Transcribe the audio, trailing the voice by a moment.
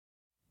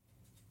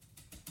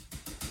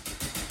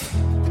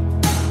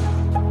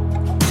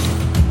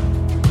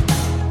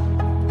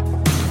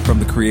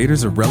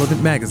creators of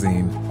Relevant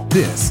Magazine,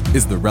 this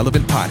is the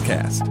Relevant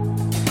Podcast.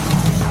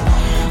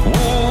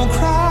 Oh,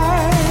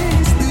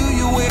 Christ, do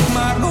you wake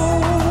my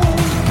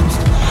ghost?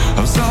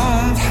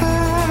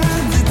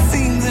 Sometimes it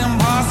seems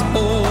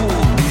impossible.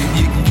 Maybe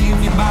you can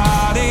give your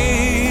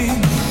body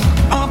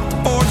up to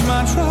forge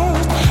my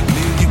trust.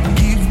 Maybe you can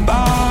give your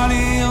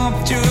body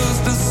up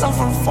just to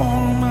suffer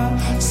for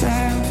my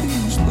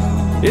savage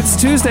love. It's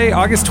Tuesday,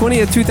 August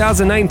 20th,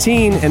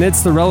 2019, and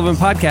it's the Relevant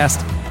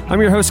Podcast. I'm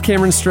your host,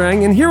 Cameron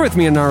Strang, and here with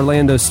me in our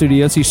Orlando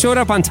studios, he showed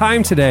up on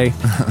time today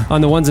on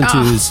the ones and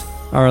twos,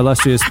 our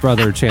illustrious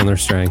brother, Chandler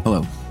Strang.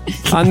 Hello.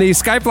 On the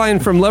Skype line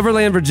from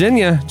Loverland,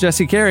 Virginia,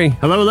 Jesse Carey.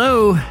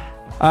 Hello.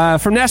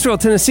 From Nashville,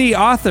 Tennessee,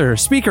 author,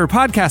 speaker,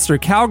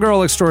 podcaster,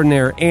 cowgirl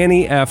extraordinaire,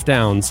 Annie F.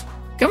 Downs.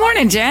 Good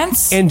morning,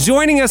 gents. And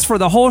joining us for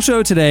the whole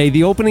show today,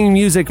 the opening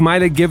music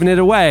might have given it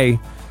away.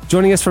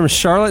 Joining us from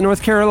Charlotte,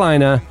 North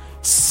Carolina,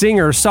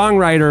 singer,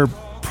 songwriter,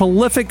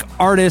 prolific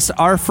artist,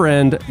 our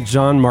friend,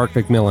 John Mark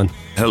McMillan.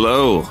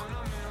 Hello.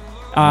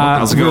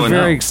 How's it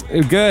going?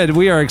 Good.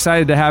 We are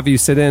excited to have you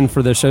sit in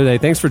for the show today.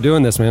 Thanks for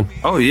doing this, man.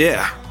 Oh,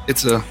 yeah.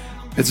 It's a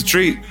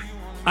treat.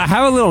 I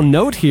have a little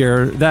note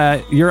here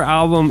that your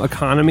album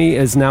Economy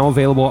is now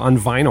available on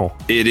vinyl.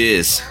 It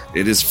is.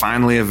 It is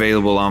finally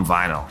available on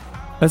vinyl.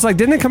 It's like,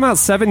 didn't it come out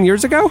 7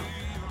 years ago?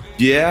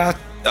 Yeah.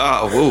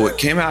 It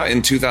came out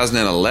in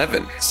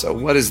 2011. So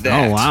what is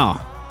that? Oh,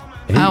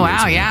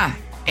 wow. Yeah.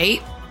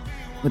 8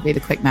 would be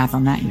the quick math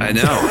on that. I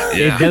know.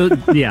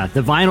 Yeah.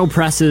 The vinyl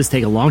presses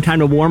take a long time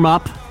to warm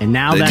up, and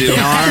now They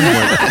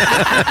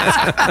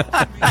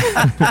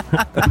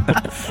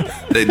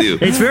do.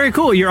 It's very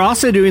cool. You're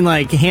also doing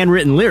like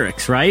handwritten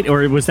lyrics, right?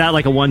 Or was that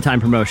like a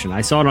one-time promotion?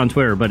 I saw it on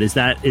Twitter, but is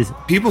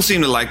People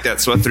seem to like that,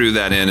 so I threw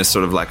that in as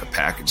sort of like a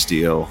package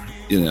deal,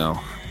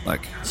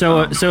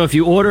 So if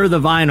you order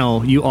the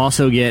vinyl, you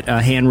also get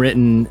a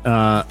handwritten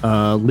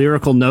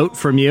lyrical note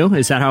from you.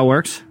 Is that how it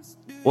works?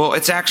 Well,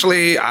 it's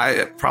actually,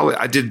 I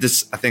did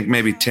this, I think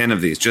maybe 10 of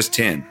these, just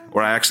 10,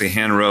 where I actually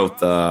hand wrote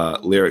the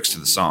lyrics to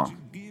the song.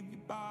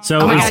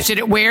 So oh my gosh, did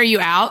it wear you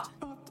out?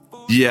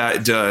 Yeah,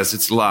 it does.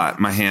 It's a lot.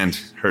 My hand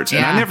hurts.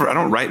 Yeah. And I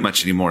don't write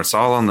much anymore. It's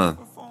all on the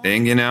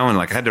thing, and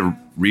I had to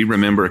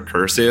remember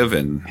cursive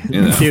and,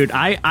 Dude,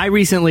 I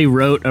recently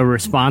wrote a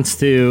response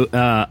to,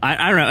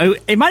 I don't know,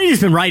 it might have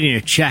just been writing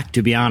a check,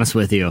 to be honest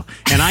with you.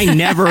 And I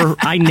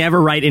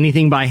never write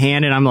anything by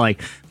hand, and I'm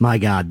like, my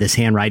God, this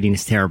handwriting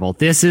is terrible.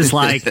 This is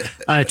like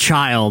a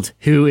child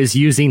who is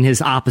using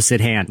his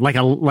opposite hand, like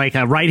a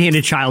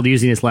right-handed child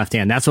using his left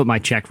hand. That's what my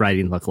check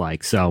writing looked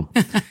like. So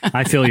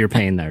I feel your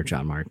pain there,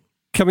 John Mark.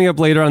 Coming up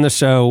later on the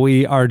show,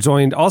 we are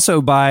joined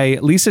also by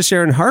Lisa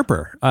Sharon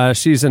Harper.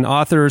 She's an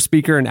author,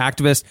 speaker, and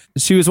activist.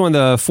 She was one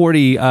of the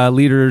 40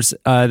 leaders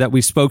that we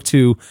spoke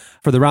to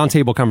for the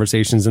roundtable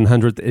conversations in the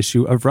 100th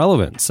issue of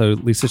Relevant. So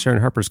Lisa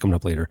Sharon Harper is coming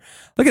up later.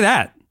 Look at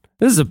that.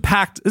 This is a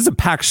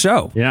packed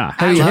show. Yeah.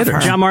 How do you hit her?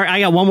 John Mark,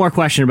 I got one more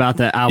question about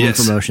the album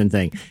promotion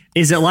thing.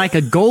 Is it like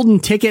a golden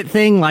ticket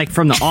thing, like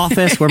from The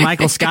Office, where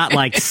Michael Scott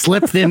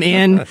slipped them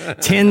in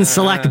 10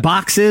 select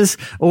boxes,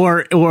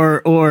 or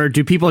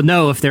do people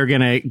know if they're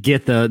gonna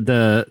get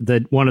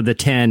the one of the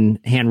 10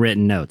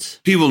 handwritten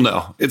notes? People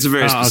know. It's a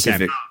very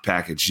specific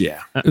package.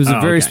 Yeah, it was a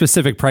very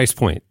specific price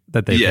point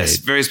that they paid.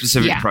 Very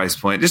specific price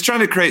point. Just trying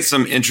to create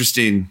some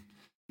interesting,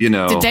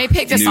 Did they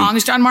pick the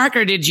songs, John Mark,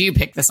 or did you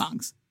pick the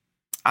songs?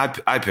 I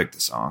picked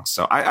the songs.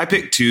 So I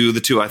picked two.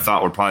 The two I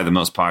thought were probably the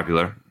most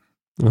popular.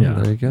 Oh, yeah,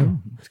 there you go.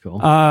 That's cool.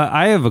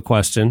 I have a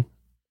question.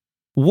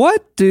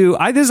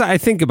 I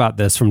think about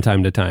this from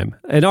time to time.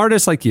 An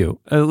artist like you,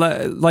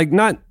 like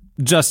not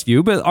just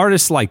you, but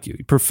artists like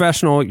you,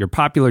 professional, you're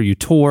popular, you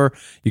tour,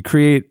 you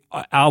create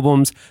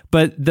albums,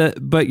 but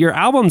your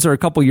albums are a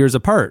couple years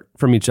apart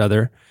from each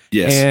other.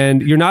 Yes.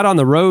 And you're not on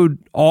the road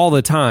all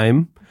the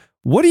time.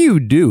 What do you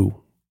do?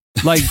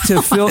 Like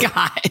to fill,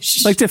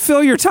 to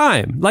fill your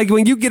time. Like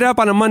when you get up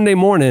on a Monday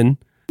morning.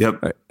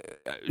 Yep.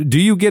 Do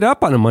you get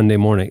up on a Monday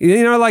morning?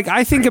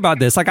 I think about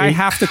this. Like I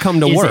have to come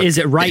to work. Is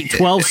it write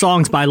 12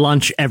 songs by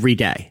lunch every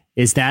day?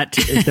 Is that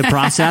the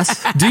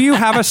process? Do you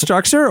have a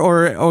structure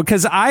or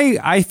because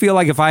I feel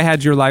like if I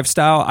had your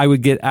lifestyle, I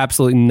would get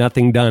absolutely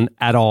nothing done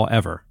at all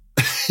ever.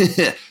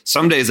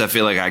 Some days I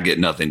feel like I get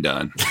nothing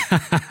done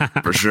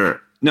for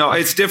sure. No,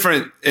 it's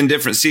different in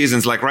different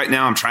seasons. Like right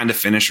now I'm trying to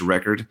finish a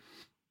record.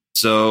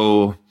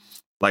 So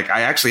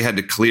I actually had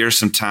to clear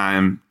some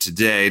time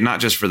today, not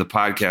just for the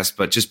podcast,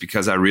 but just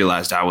because I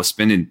realized I was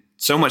spending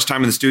so much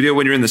time in the studio.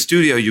 When you're in the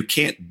studio, you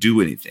can't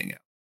do anything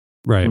else.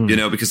 Right.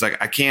 Because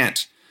I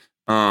can't,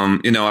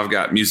 I've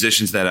got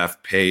musicians that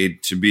I've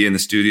paid to be in the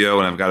studio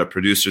and I've got a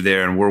producer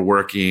there and we're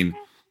working,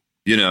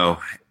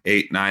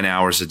 8-9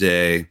 hours a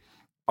day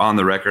on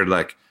the record.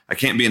 I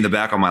can't be in the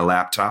back on my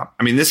laptop.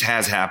 I mean, this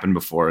has happened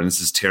before and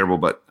this is terrible,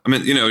 but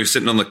you're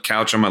sitting on the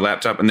couch on my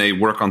laptop and they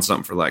work on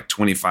something for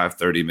 25,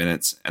 30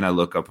 minutes. And I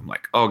look up, I'm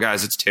like, oh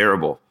guys, it's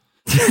terrible.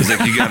 It's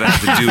like, you gotta have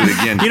to do it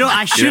again.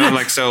 I should have.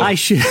 like, so I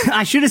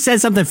should have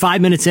said something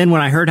 5 minutes in when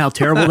I heard how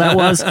terrible that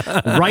was.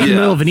 Right in the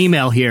middle of an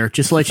email here,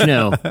 just to let you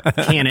know.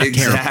 Can it?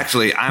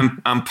 Exactly.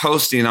 I'm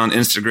posting on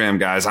Instagram,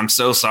 guys. I'm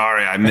so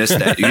sorry I missed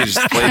that. You just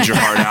played your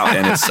heart out,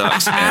 and it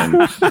sucks. And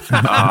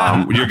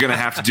you're gonna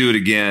have to do it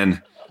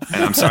again.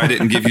 And I'm sorry I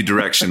didn't give you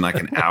direction like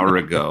an hour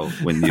ago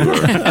when you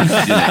were,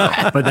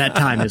 But that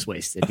time is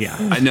wasted. Yeah,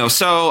 I know.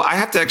 So I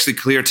have to actually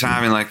clear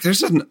time, and like,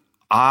 there's an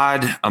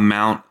odd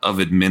amount of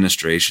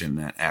administration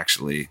that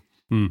actually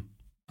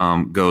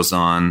goes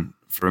on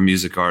for a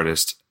music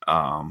artist,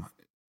 and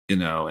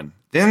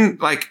then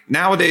like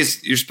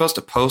nowadays you're supposed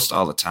to post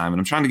all the time, and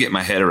I'm trying to get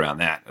my head around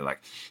that. They're like,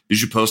 you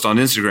should post on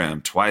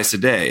Instagram twice a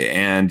day,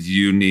 and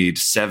you need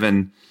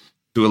 7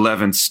 to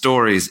 11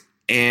 stories,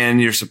 and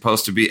you're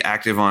supposed to be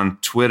active on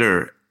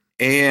Twitter,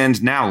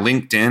 and now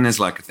LinkedIn is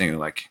like a thing.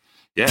 Like,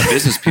 yeah,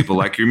 business people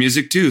like your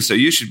music too, so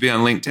you should be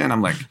on LinkedIn.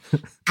 I'm like,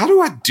 how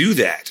do I do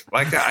that?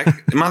 Like, I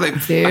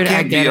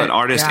can't be an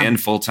artist and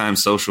full-time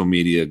social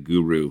media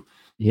guru.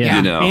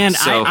 Yeah. And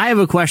I have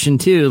a question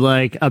too,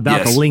 like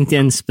about the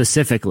LinkedIn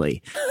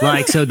specifically.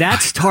 Like, so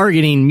that's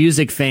targeting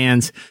music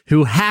fans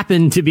who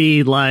happen to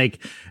be like,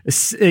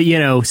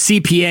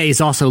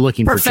 CPAs also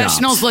looking for jobs.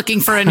 Professionals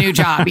looking for a new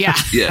job. Yeah.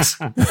 Yes.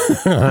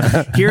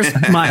 Here's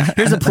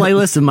a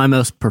playlist of my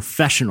most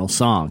professional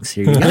songs.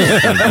 Here you go.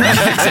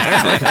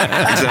 Exactly.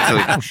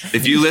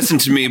 If you listen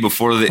to me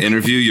before the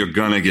interview, you're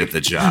going to get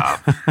the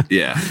job.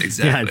 Yeah,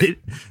 exactly.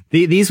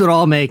 Yeah, these would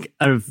all make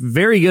a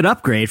very good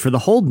upgrade for the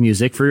hold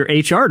music for your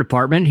HR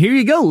department. Here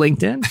you go,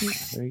 LinkedIn. Yeah,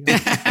 there you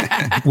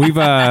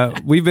go.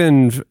 We've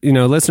been,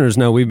 listeners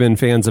know we've been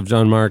fans of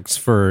John Marks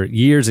for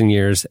years and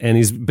years, and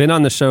he's been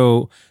on the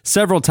show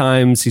several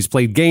times. He's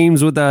played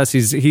games with us.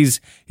 He's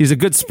a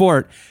good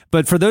sport.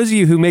 But for those of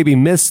you who maybe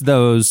missed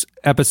those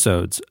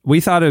episodes,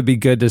 we thought it would be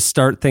good to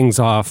start things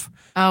off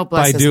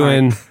by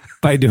doing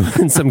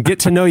some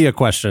get to know you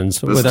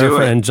questions with our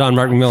friend John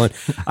Mark McMillan.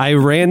 I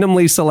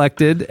randomly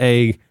selected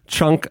a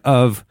chunk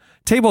of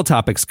Table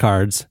Topics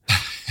cards.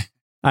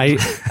 I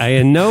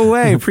in no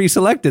way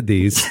pre-selected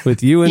these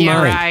with you in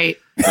mind. Right.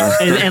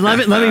 And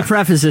let me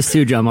preface this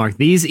too, John Mark.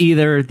 These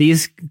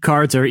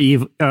cards are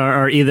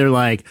either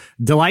like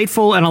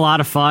delightful and a lot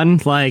of fun,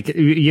 like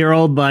your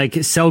old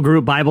like cell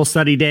group Bible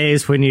study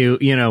days when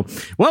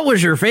what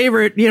was your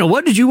favorite,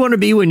 what did you want to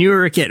be when you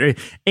were a kid,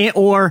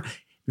 or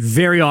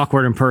very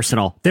awkward and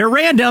personal. They're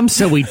random,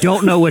 so we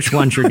don't know which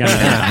ones you're going to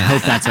get. I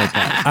hope that's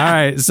okay. All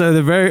right.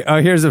 So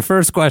here's the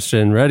first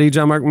question. Ready,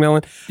 John Mark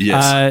McMillan?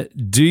 Yes.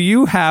 Do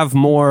you have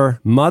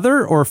more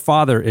mother or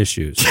father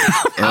issues?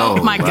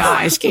 Oh my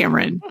gosh,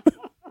 Cameron.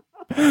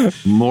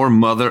 More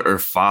mother or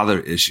father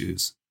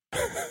issues?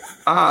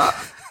 I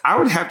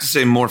would have to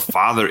say more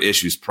father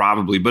issues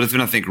probably, but if you're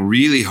going to think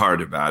really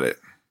hard about it,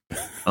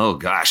 oh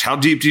gosh, how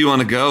deep do you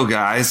want to go,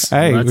 guys?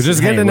 Hey, we're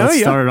just getting to know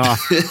you. Start it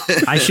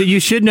off.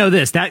 You should know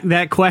this.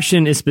 That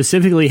question is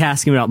specifically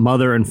asking about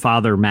Mother and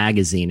Father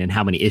magazine and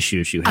how many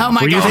issues you have. Oh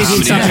my Were you gosh.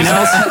 thinking something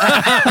else?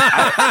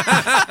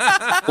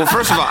 Well,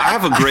 first of all, I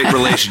have a great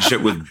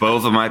relationship with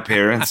both of my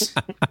parents.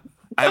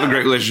 But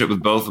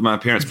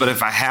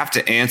if I have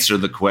to answer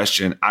the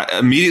question,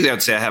 I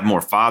would say I have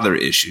more father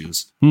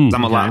issues.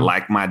 I'm a lot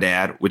like my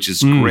dad, which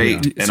is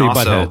great. Yeah. And So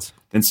also,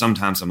 then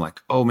sometimes I'm like,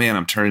 oh man,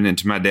 I'm turning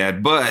into my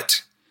dad.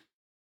 But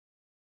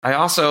I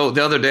also,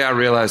 the other day I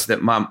realized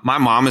that my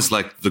mom is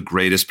like the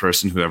greatest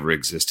person who ever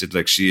existed.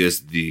 Like, she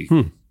is the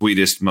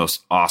sweetest,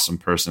 most awesome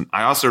person.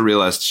 I also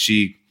realized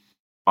she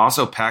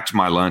also packed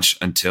my lunch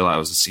until I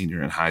was a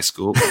senior in high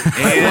school.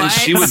 And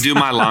she would do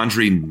my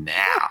laundry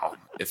now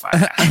if I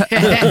had.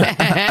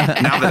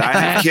 Now that I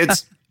have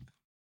kids,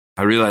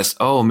 I realized,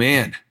 oh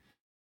man,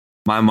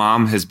 my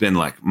mom has been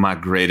like my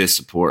greatest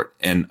support.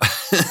 And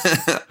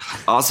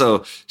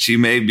also she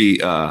may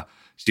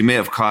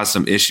have caused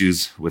some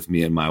issues with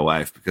me and my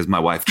wife, because my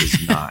wife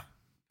does not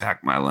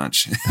pack my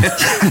lunch.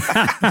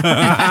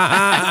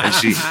 And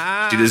she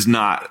does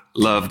not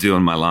love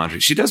doing my laundry.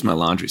 She does my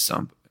laundry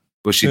some.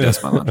 Well, she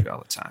does my laundry all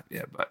the time.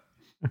 Yeah, but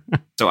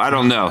so I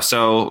don't know.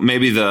 So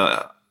maybe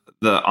the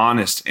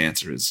honest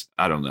answer is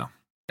I don't know.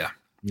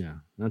 Yeah.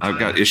 I've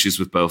got issues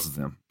with both of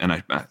them,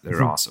 and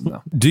they're awesome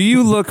though. Do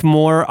you look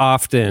more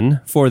often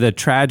for the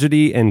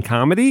tragedy and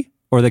comedy,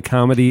 or the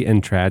comedy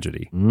and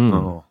tragedy?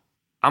 Oh,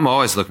 I'm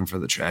always looking for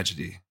the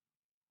tragedy.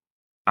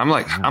 I'm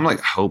like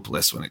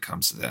hopeless when it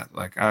comes to that.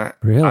 Like I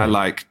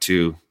like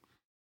to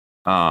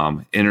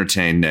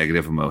entertain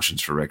negative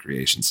emotions for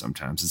recreation.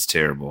 Sometimes it's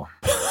terrible.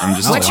 I'm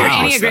just What's your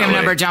Enneagram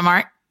number, John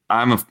Mark?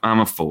 I'm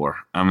a 4.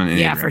 I'm an Enneagram.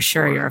 Yeah, for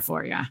sure 4. you're a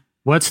 4. Yeah.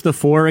 What's the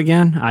 4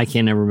 again? I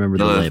can't ever remember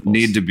the labels.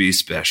 Need to be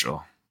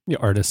special. The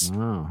artists.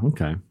 Oh,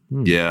 okay.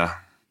 Yeah.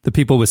 The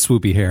people with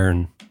swoopy hair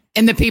and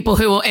the people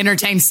who will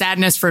entertain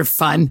sadness for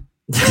fun.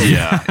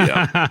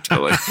 Yeah,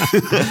 totally.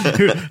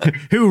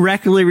 who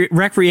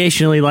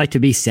recreationally like to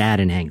be sad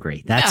and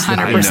angry. That's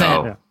 100%.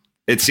 I know.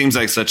 It seems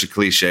like such a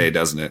cliche,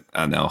 doesn't it?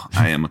 I know.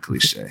 I am a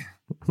cliche.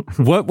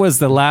 What was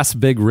the last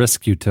big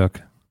risk you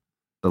took?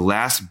 The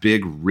last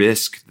big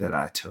risk that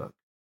I took.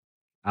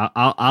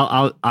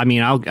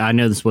 I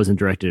know this wasn't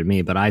directed at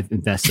me, but I've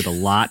invested a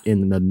lot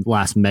in the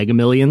last Mega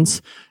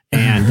Millions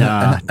and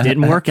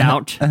didn't work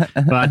out.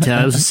 But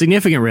it was a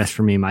significant risk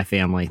for me and my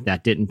family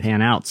that didn't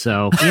pan out.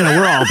 So,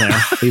 we're all there.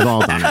 We've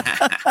all done it.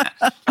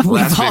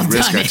 We've all big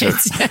risk done I took.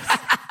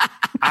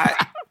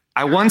 it.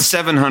 I won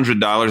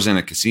 $700 in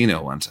a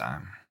casino one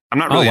time. I'm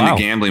not really into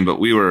gambling, but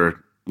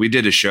we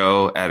did a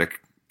show at a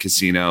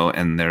casino,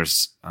 and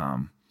there's,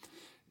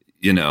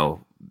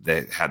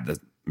 they had the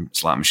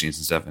slot machines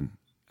and stuff, and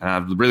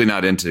I'm really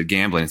not into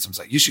gambling. And someone's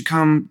like, "You should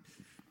come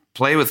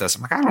play with us."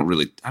 I'm like, I don't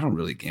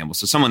really gamble.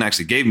 So someone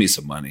actually gave me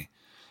some money.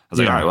 I was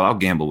like, all right, well, I'll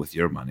gamble with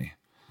your money.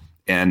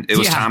 And it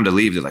was time to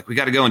leave. They're like, we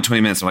got to go in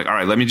 20 minutes. I'm like, all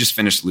right, let me just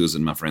finish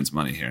losing my friend's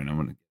money here, and I'm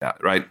going to get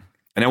out, right?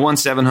 And I won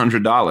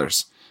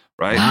 $700,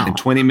 right? Wow. In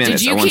 20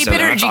 minutes. Did you I won keep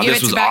it, or did you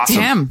give it back to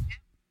him?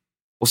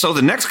 Well, so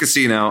the next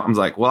casino, I'm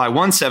like, well, I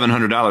won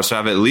 $700, so I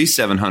have at least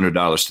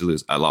 $700 to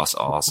lose. I lost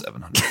all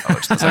 $700.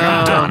 That's like,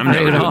 I'm done. I'm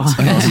never doing this.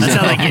 That's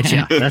how they get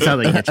you. That's how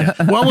they get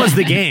you. What was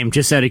the game,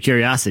 just out of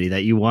curiosity,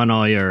 that you won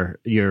all your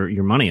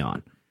money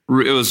on?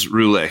 It was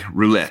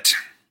roulette.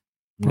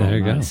 There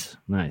you go.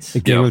 Nice. A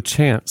game of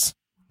chance.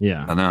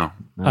 Yeah. I know.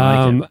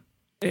 I like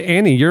it.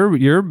 Annie,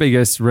 you're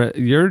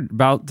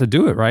about to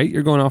do it, right?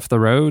 You're going off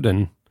the road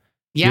and.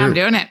 Yeah, I'm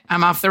doing it.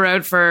 I'm off the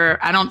road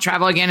I don't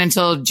travel again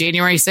until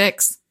January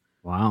 6th.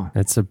 Wow.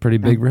 That's a pretty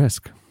big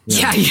risk.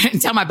 Yeah, you can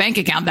tell my bank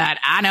account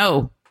that. I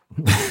know.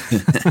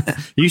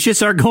 You should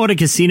start going to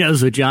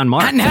casinos with John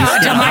Mark. I know.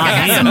 John Mark,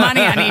 I got some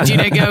money I need you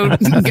to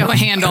go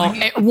handle.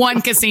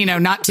 One casino,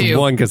 not two.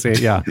 One casino,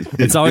 yeah.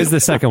 It's always the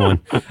second one.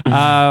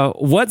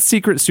 What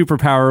secret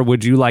superpower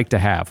would you like to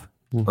have?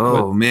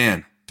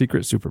 Man.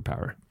 Secret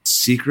superpower.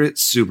 Secret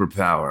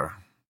superpower.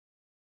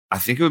 I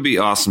think it would be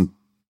awesome to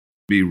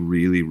be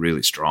really,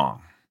 really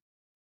strong.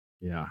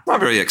 Yeah. Not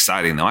very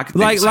exciting though. I could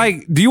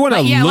think do you want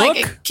to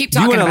look? Keep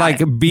talking about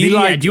do you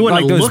want to do you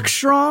want to look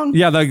strong?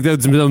 Yeah,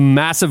 the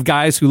massive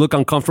guys who look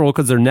uncomfortable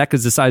because their neck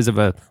is the size of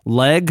a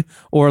leg,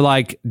 or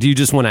do you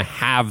just want to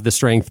have the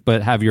strength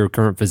but have your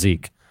current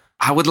physique?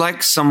 I would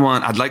like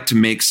someone. I'd like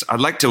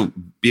to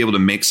be able to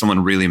make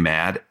someone really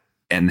mad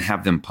and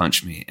have them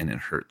punch me and it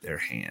hurt their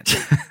hand.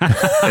 I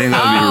think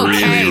that would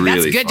be really, really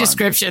that's a good fun.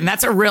 description.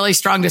 That's a really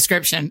strong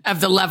description of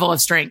the level of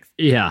strength.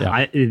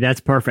 Yeah. That's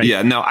perfect.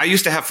 Yeah, no, I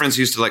used to have friends who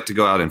used to like to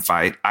go out and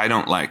fight. I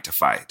don't like to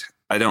fight.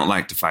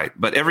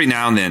 But every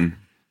now and then,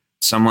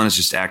 someone is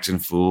just acting a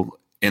fool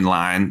in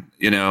line,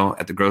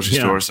 at the grocery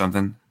store or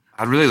something.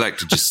 I'd really like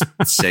to just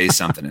say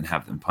something and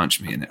have them punch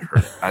me and it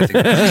hurt. I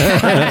think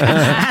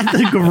at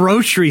the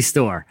grocery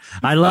store.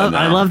 I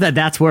love that.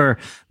 That's where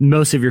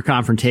most of your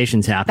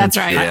confrontations happen. That's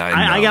right. Yeah,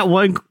 I got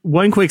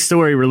one quick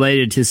story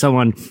related to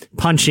someone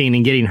punching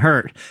and getting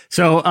hurt.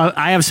 So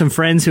I have some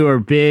friends who are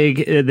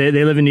big.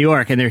 They live in New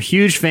York and they're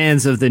huge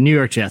fans of the New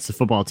York Jets, the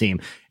football team.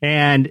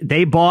 And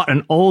they bought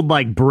an old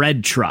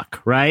bread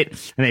truck, right?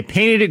 And they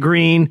painted it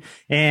green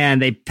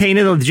and they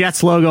painted the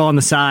Jets logo on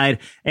the side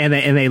and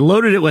they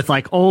loaded it with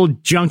old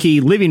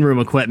junky living room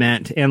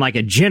equipment and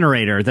a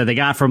generator that they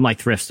got from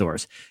thrift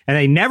stores. And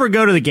they never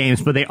go to the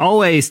games, but they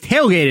always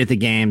tailgate at the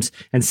games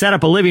and set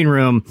up a living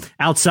room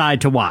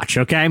outside to watch.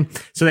 Okay.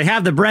 So they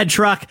have the bread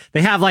truck.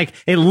 They have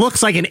it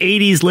looks like an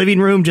 80s living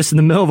room just in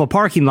the middle of a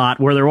parking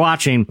lot where they're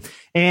watching.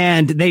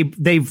 And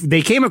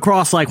they came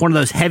across one of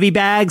those heavy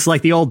bags,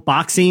 like the old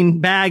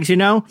boxing bags,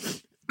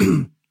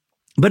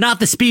 but not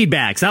the speed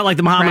bags, not like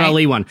the Muhammad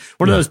Ali one.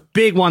 One of those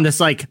big one that's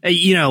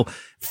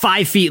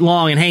 5 feet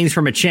long and hangs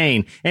from a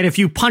chain. And if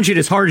you punch it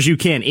as hard as you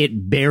can,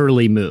 it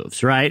barely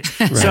moves, right?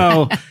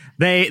 So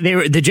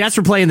the Jets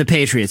were playing the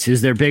Patriots,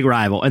 who's their big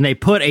rival, and they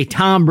put a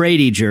Tom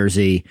Brady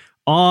jersey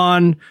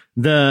on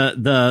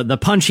the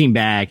punching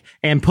bag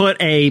and put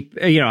a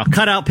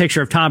cutout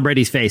picture of Tom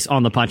Brady's face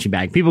on the punching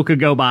bag. People could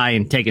go by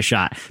and take a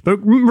shot. But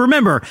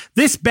remember,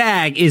 this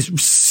bag is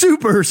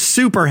super,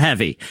 super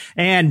heavy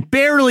and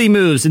barely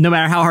moves no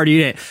matter how hard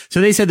you hit it. So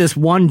they said this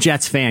one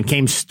Jets fan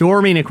came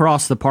storming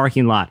across the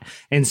parking lot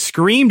and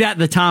screamed at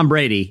the Tom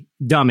Brady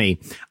dummy,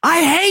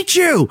 "I hate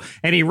you!"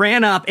 And he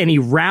ran up and he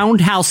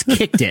roundhouse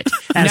kicked it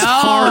as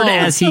hard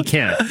as he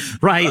could.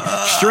 Right?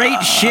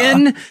 Straight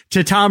shin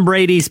to Tom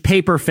Brady's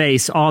paper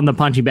face on the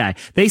punching bag.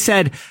 They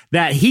said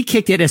that he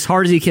kicked it as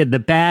hard as he could. The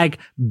bag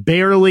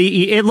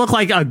barely, it looked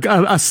like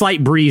a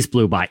slight breeze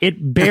blew by.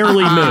 It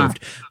barely moved.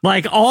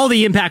 All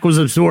the impact was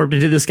absorbed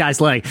into this guy's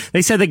leg.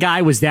 They said the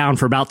guy was down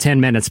for about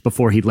 10 minutes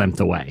before he limped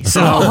away.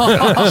 So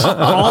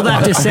all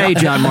that to say,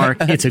 John Mark,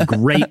 it's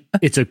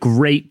a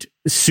great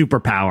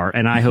superpower,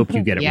 and I hope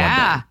you get it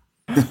one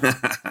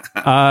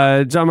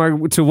day. John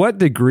Mark, to what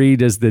degree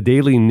does the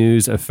daily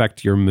news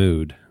affect your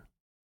mood?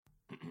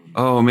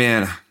 Oh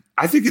man,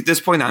 I think at this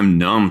point I'm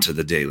numb to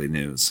the daily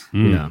news.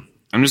 Yeah,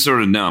 I'm just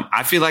sort of numb.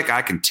 I feel like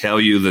I can tell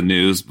you the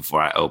news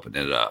before I open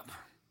it up.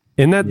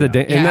 Isn't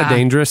that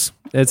dangerous?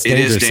 It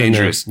is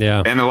dangerous.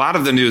 Yeah, and a lot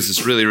of the news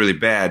is really, really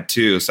bad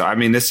too. So I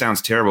mean, this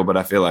sounds terrible, but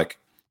I feel like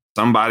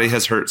somebody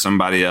has hurt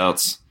somebody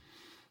else.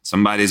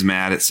 Somebody's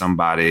mad at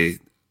somebody.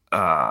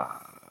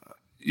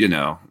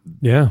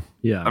 Yeah.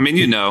 Yeah. I mean,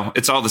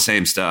 it's all the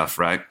same stuff,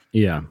 right?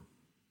 Yeah.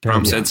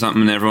 Trump said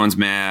something and everyone's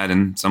mad,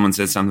 and someone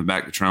said something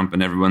back to Trump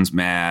and everyone's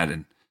mad,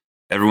 and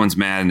everyone's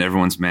mad and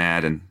everyone's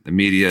mad, and the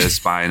media is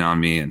spying on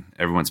me and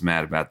everyone's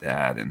mad about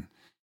that. And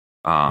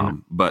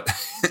but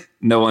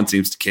no one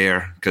seems to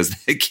care because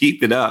they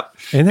keep it up.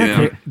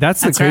 And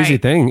that's the crazy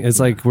thing. It's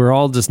like we're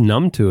all just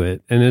numb to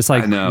it. And it's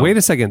like, wait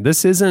a second,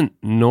 this isn't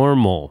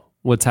normal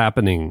what's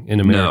happening in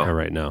America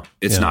right now.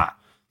 It's not.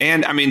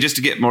 And I mean, just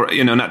to get more,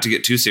 not to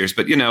get too serious,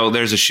 but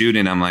there's a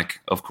shooting. I'm like,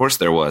 of course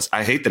there was.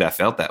 I hate that I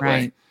felt that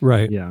way.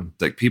 Right. Yeah.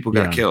 It's like people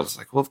got killed. It's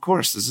like, well, of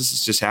course, this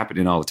is just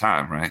happening all the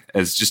time, right?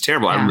 It's just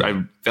terrible.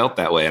 I felt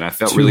that way, and I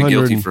felt really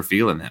guilty for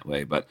feeling that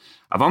way. But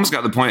I've almost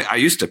got to the point. I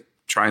used to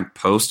try and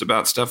post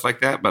about stuff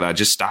like that, but I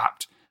just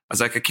stopped. I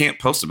was like, I can't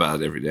post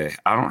about it every day.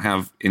 I don't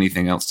have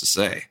anything else to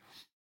say.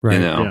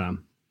 Right.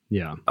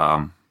 Yeah.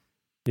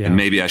 And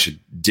maybe I should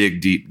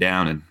dig deep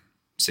down and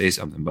say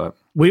something, but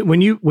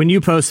when you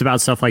post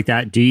about stuff like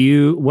that,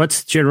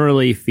 what's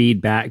generally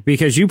feedback?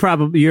 Because your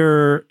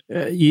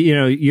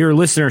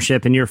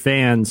listenership and your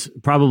fans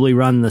probably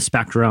run the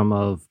spectrum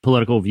of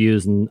political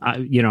views and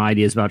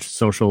ideas about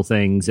social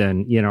things,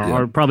 and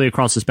are probably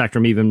across the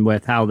spectrum, even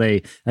with how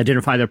they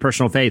identify their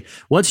personal faith.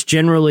 What's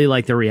generally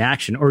like the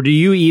reaction, or do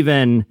you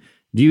even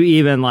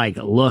like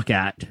look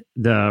at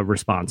the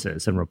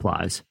responses and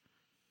replies?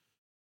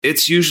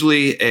 It's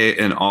usually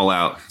an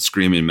all-out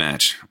screaming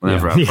match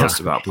whenever I post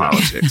about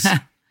politics.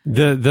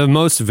 The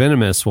most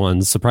venomous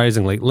ones,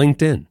 surprisingly,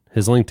 LinkedIn.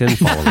 His LinkedIn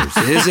followers.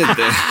 Is it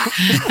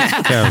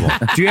terrible?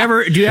 Do you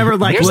ever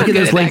like look at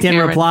those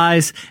LinkedIn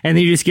replies and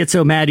then you just get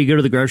so mad you go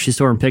to the grocery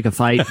store and pick a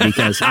fight?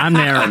 Because I'm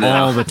there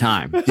all the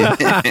time.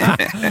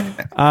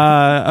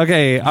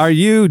 Okay, are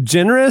you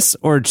generous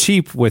or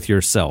cheap with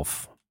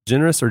yourself?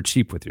 Generous or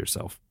cheap with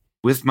yourself?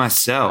 With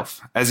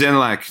myself, as in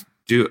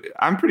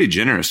I'm pretty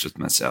generous with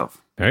myself.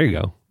 There you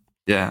go.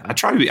 Yeah, I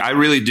try to be. I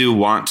really do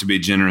want to be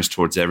generous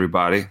towards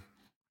everybody,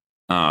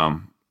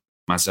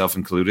 myself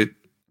included.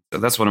 So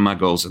that's one of my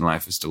goals in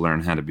life, is to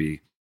learn how to be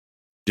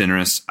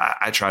generous.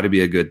 I try to be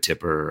a good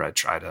tipper. I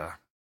try to,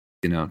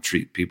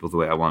 treat people the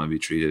way I want to be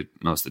treated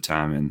most of the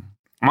time. And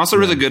I'm also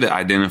really good at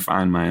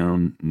identifying my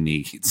own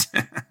needs.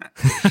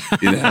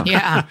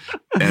 Yeah.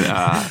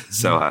 And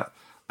so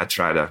I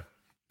try to.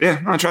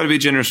 Yeah, I try to be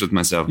generous with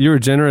myself. You were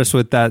generous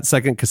with that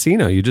second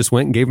casino. You just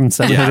went and gave him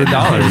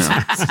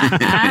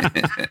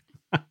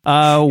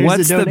 $700.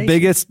 What's the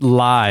biggest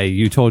lie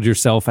you told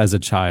yourself as a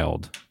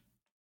child?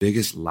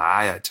 Biggest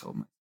lie I told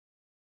myself.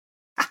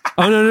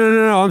 Oh,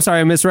 no. I'm sorry.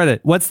 I misread it.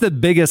 What's the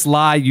biggest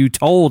lie you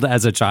told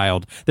as a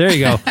child? There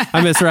you go.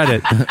 I misread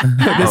it.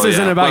 This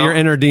isn't about your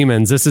inner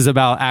demons. This is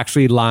about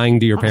actually lying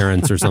to your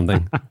parents or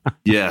something.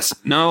 Yes.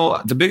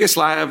 No, the biggest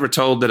lie I ever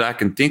told that I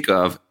can think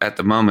of at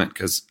the moment,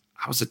 because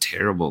I was a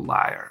terrible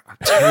liar.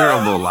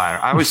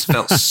 I always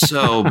felt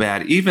so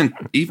bad. Even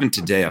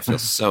today, I feel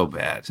so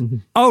bad.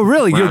 Oh,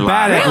 really? You're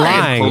bad at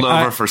lying. I pulled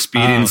over for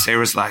speeding. Sarah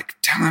was like,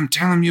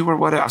 tell him you were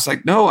whatever. I was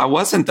like, no, I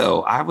wasn't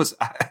though. I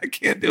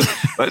can't do it.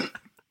 But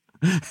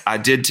I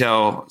did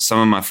tell some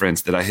of my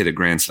friends that I hit a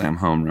grand slam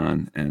home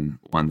run and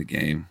won the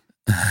game.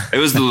 It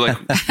was the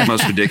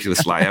most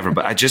ridiculous lie ever,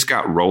 but I just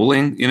got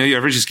rolling. You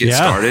ever just get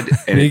started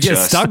and you get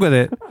stuck with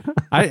it.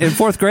 In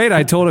fourth grade,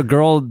 I told a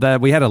girl that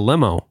we had a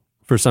limo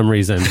for some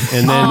reason,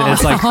 and then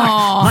it's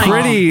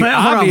pretty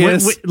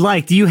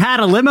obvious. You had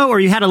a limo or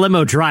you had a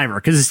limo driver?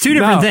 Because it's two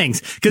different things.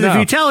 Because if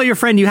you tell your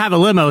friend you have a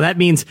limo, that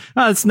means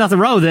it's nothing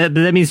wrong with it,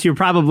 but that means you're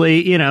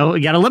probably you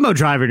got a limo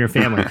driver in your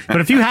family.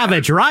 But if you have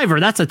a driver,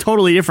 that's a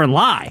totally different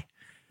lie.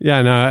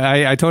 Yeah,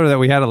 no, I told her that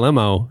we had a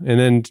limo, and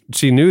then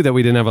she knew that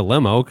we didn't have a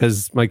limo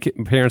because my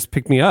parents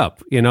picked me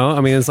up.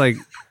 I mean, it's like.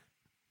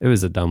 It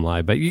was a dumb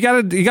lie, but you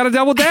gotta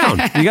double down.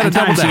 You gotta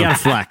double down. You gotta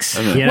flex.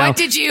 What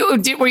did you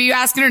do? Were you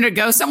asking her to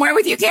go somewhere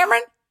with you,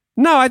 Cameron?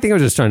 No, I think I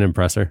was just trying to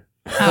impress her.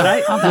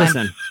 But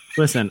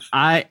listen.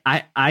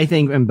 I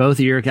think in both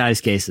of your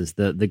guys' cases,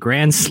 the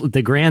grand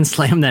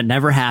slam that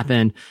never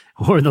happened,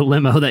 or the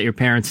limo that your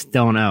parents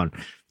don't own.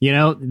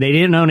 They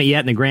didn't own it yet,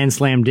 and the grand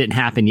slam didn't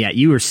happen yet.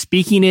 You were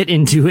speaking it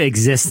into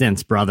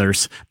existence,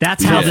 brothers.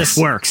 That's how this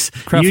works.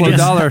 You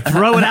just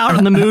throw it out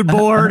on the mood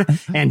board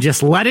and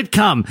just let it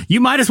come.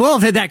 You might as well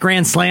have hit that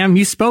grand slam.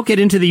 You spoke it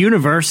into the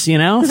universe, So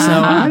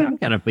I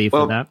don't got a beef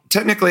with that.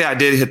 Technically, I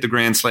did hit the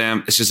grand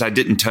slam. It's just I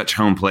didn't touch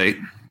home plate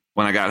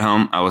when I got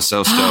home. I was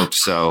so stoked.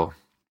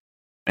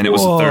 And it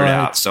was the third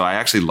out, so I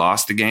actually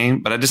lost the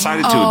game. But I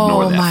decided to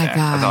ignore that fact.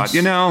 Gosh.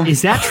 I thought,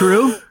 is that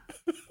true?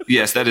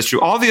 Yes, that is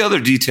true. All the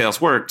other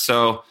details worked.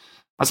 So I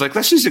was like,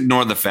 let's just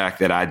ignore the fact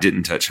that I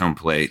didn't touch home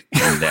plate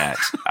and that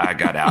I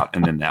got out.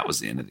 And then that was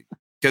the end of it.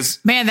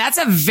 Man, that's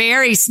a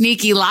very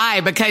sneaky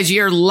lie, because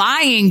you're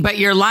lying, but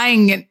you're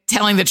lying and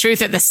telling the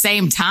truth at the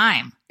same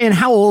time. And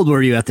how old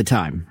were you at the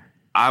time?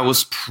 I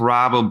was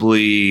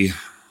probably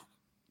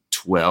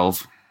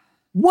 12.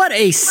 What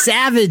a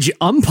savage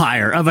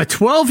umpire of a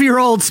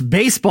 12-year-old's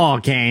baseball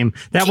game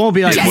that won't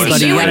be like, Jesse, hey,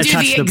 buddy, you you would gotta do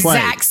touch the the plate.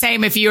 exact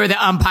same if you were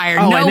the umpire.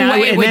 Oh, no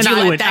and way would you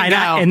let that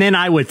go. And then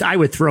I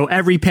would throw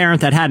every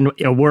parent that had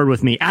a word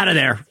with me out of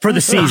there for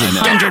the season.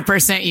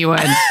 100% you would.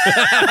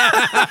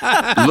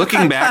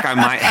 Looking back, I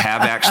might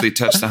have actually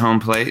touched the home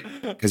plate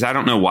because I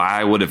don't know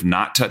why I would have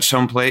not touched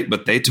home plate,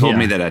 but they told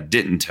me that I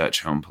didn't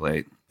touch home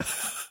plate.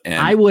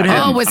 And I would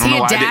have. Oh, was he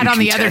a dad on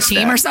the other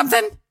team or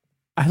something?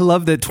 I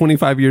love that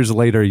 25 years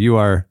later, you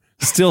are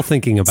still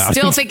thinking about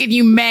Still it. thinking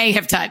you may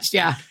have touched,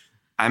 yeah.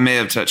 I may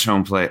have touched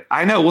home plate.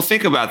 I know. Well,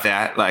 think about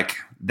that. Like,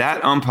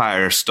 that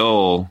umpire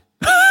stole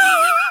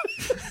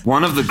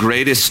one of the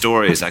greatest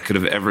stories I could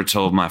have ever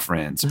told my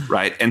friends,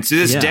 right? And to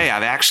this day,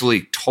 I've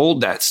actually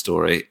told that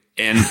story,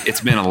 and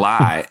it's been a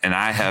lie, and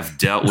I have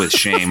dealt with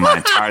shame my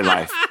entire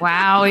life.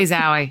 Wowie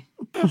zowie.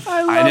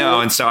 I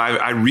know. And so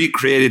I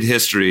recreated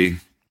history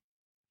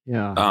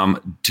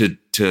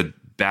to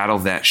battle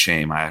that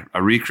shame. I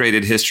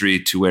recreated history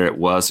to where it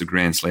was a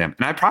grand slam,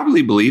 and I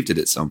probably believed it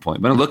at some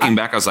point. But looking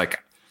back, I was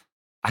like,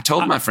 I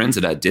told my friends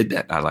that I did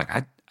that.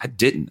 I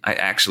didn't. I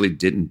actually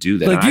didn't do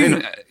that. Like I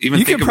didn't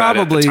even think about it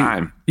at the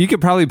time. You could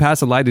probably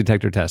pass a lie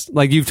detector test.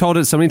 Like, you've told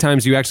it so many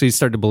times, you actually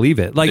start to believe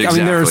it. Like, I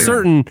mean, there are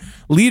certain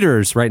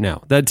leaders right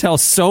now that tell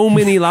so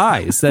many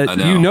lies that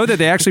you know that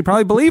they actually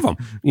probably believe them.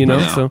 You know,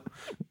 so.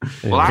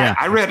 Well,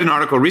 I read an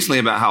article recently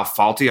about how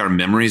faulty our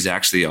memories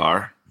actually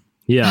are.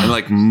 Yeah. And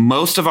like,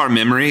 most of our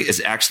memory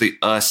is actually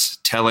us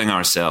telling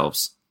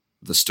ourselves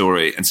the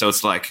story. And so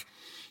it's like,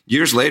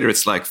 years later,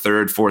 it's like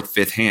third, fourth,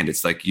 fifth hand.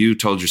 It's like you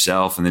told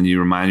yourself and then you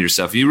remind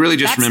yourself. You really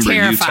just remember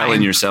you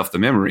telling yourself the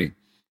memory.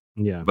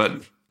 Yeah.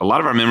 But a lot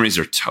of our memories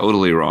are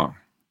totally wrong.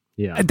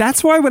 Yeah.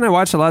 That's why when I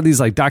watch a lot of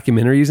these like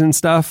documentaries and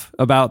stuff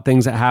about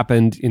things that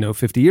happened,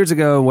 50 years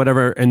ago,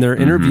 whatever, and they're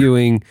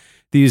interviewing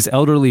these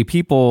elderly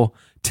people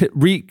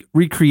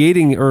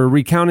recreating or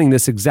recounting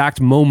this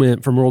exact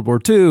moment from World War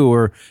II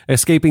or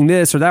escaping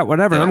this or that,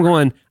 whatever. And I'm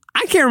going,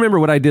 I can't remember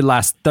what I did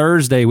last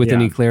Thursday with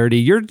any clarity.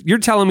 You're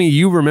telling me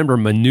you remember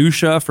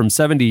minutia from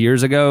 70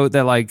 years ago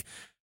that like,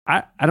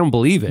 I don't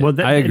believe it. Well,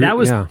 I agree. that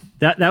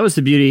was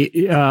the beauty.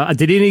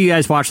 Did any of you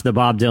guys watch the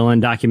Bob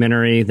Dylan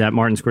documentary that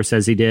Martin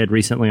Scorsese did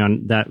recently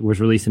that was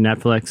released on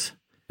Netflix?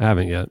 I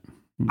haven't yet.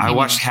 I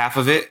watched half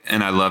of it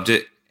and I loved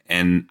it.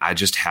 And I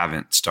just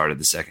haven't started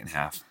the second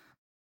half.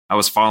 I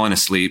was falling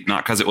asleep,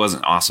 not because it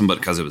wasn't awesome, but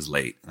because it was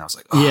late. And I was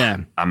like,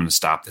 I'm going to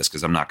stop this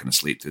because I'm not going to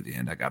sleep through the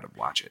end. I got to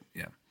watch it.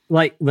 Yeah.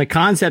 Like, the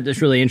concept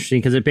is really interesting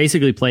because it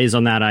basically plays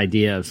on that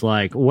idea of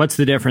like, what's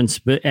the difference?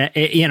 But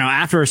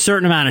after a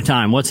certain amount of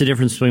time, what's the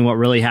difference between what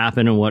really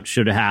happened and what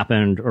should have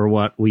happened or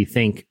what we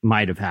think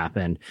might have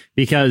happened?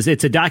 Because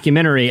it's a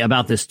documentary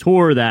about this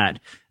tour that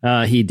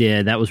he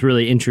did that was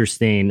really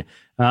interesting.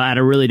 At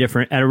a really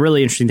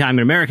interesting time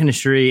in American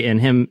history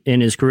and him in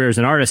his career as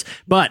an artist.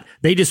 But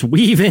they just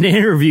weave in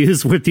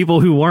interviews with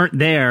people who weren't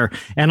there.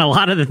 And a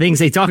lot of the things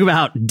they talk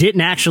about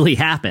didn't actually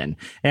happen.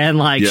 And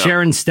like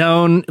Sharon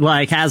Stone,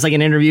 like has like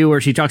an interview where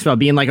she talks about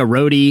being like a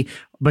roadie,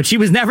 but she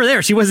was never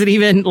there. She wasn't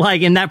even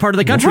like in that part of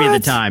the country at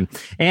the time.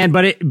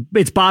 But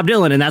it's Bob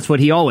Dylan, and that's what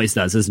he always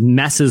does, is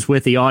messes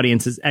with the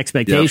audience's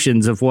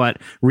expectations of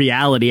what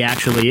reality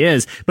actually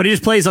is. But he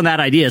just plays on that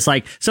idea. It's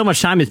like, so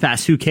much time has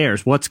passed. Who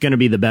cares? What's going to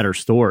be the better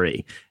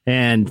story?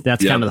 And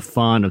that's kind of the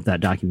fun of that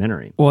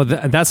documentary. Well,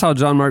 that's how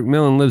John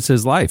McMillan lives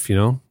his life,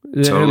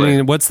 Totally. I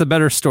mean, what's the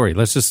better story?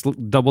 Let's just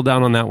double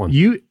down on that one.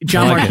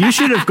 John Mark, you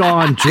should have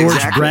gone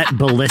George Brett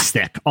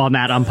ballistic on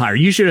that umpire.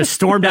 You should have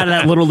stormed out of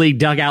that little league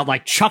dugout,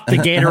 like chucked the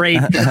Gatorade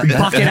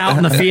bucket out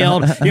in the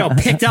field,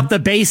 picked up the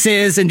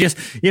bases and just,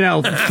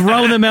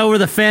 throw them over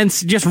the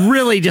fence. Just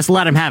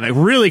let him have it.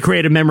 Really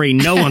create a memory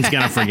no one's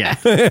going to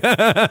forget.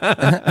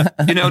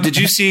 Did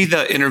you see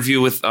the interview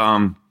with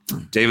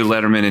David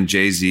Letterman and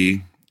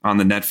Jay-Z on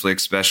the Netflix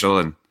special?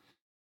 And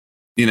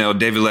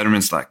David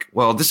Letterman's like,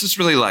 well, this is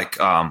really like,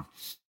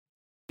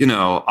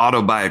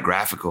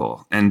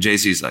 autobiographical. And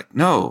Jay-Z's like,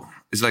 no,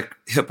 it's like,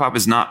 hip hop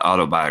is not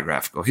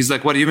autobiographical. He's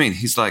like, what do you mean?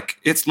 He's like,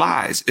 it's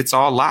lies. It's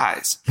all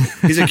lies.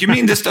 He's like, you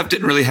mean this stuff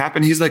didn't really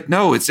happen? He's like,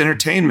 no, it's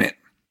entertainment.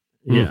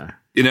 Yeah.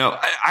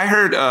 I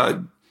heard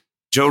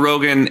Joe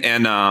Rogan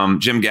and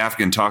Jim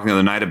Gaffigan talking the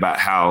other night about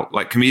how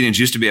like comedians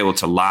used to be able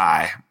to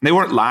lie. They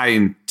weren't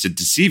lying to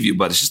deceive you,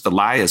 but it's just the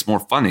lie is more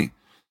funny.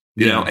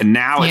 And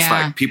now it's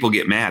like people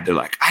get mad. They're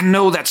like, I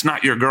know that's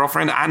not your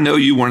girlfriend. I know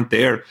you weren't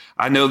there.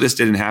 I know this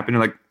didn't happen.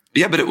 You're like,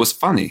 yeah, but it was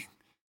funny.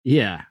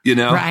 Yeah.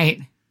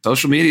 Right.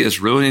 Social media is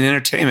ruining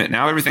entertainment.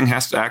 Now everything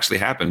has to actually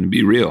happen and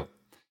be real.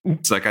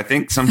 It's like, I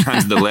think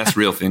sometimes the less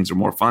real things are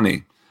more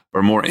funny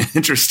or more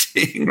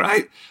interesting,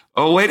 right?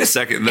 Oh, wait a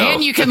second, though.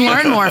 And you can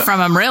learn more from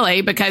them,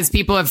 really, because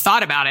people have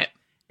thought about it.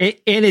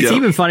 And it's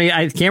even funny.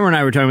 Cameron and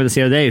I were talking about this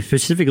the other day,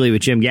 specifically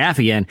with Jim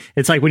Gaffigan.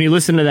 It's like when you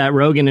listen to that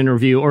Rogan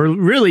interview, or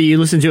really you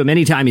listen to him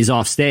anytime he's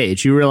off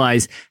stage, you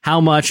realize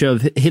how much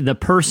of the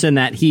person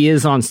that he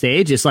is on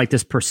stage is like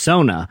this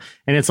persona.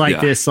 And it's like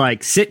this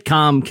like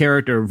sitcom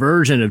character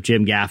version of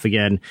Jim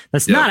Gaffigan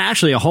that's not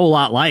actually a whole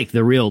lot like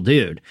the real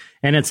dude.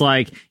 And it's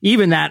like,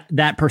 even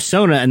that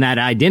persona and that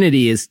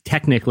identity is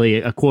technically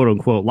a quote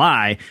unquote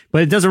lie,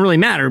 but it doesn't really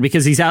matter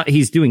because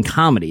he's doing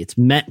comedy. It's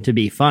meant to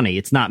be funny.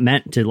 It's not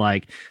meant to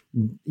like,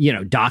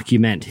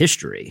 document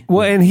history.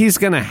 Well, and he's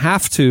going to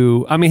have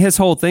to. I mean, his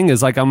whole thing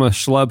is like, I'm a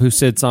schlub who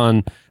sits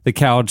on the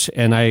couch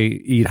and I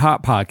eat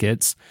Hot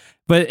Pockets.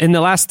 But in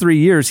the last 3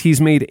 years, he's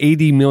made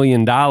 $80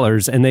 million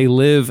and they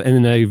live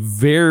in a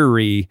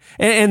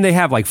and they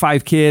have like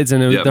 5 kids.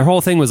 And their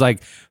whole thing was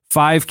like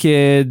 5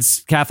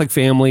 kids, Catholic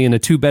family in a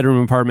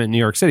 2-bedroom apartment in New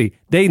York City.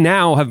 They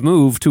now have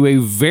moved to a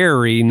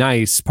very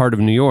nice part of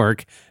New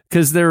York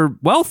because they're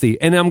wealthy.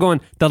 And I'm going,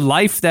 the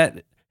life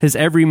that his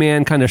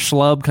everyman kind of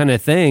schlub kind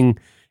of thing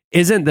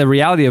isn't the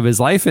reality of his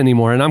life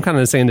anymore. And I'm kind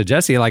of saying to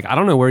Jesse, like, I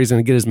don't know where he's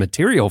going to get his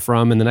material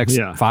from in the next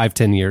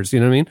 5-10 years.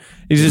 You know what I mean?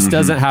 He just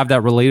doesn't have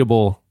that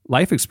relatable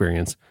life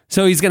experience.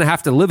 So he's going to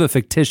have to live a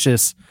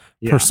fictitious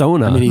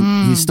persona. I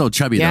mean, he's still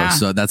chubby though,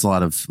 so that's a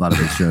lot of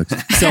his jokes.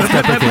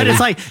 But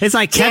it's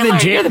like Kevin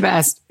James. You're the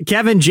best.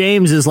 Kevin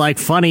James is like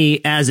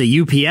funny as a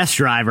UPS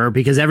driver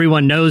because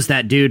everyone knows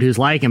that dude who's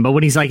like him. But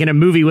when he's like in a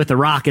movie with The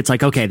Rock, it's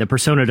like, okay, the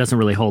persona doesn't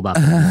really hold up.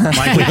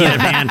 Like, we get it,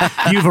 man.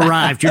 You've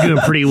arrived. You're doing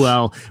pretty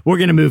well. We're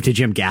going to move to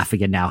Jim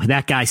Gaffigan now.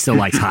 That guy still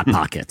likes Hot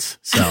Pockets.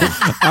 So,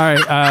 all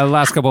right,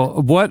 last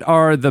couple. What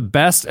are the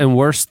best and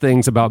worst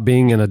things about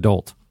being an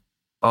adult?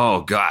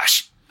 Oh,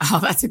 gosh. Oh,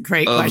 that's a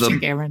great question,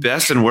 Cameron.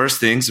 Best and worst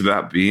things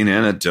about being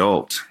an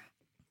adult.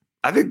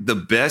 I think the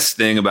best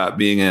thing about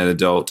being an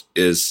adult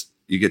is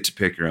you get to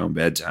pick your own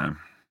bedtime.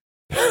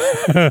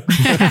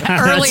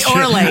 Early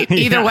or late,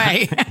 either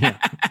way.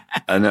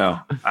 I know.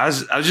 I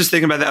was just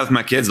thinking about that with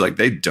my kids. Like,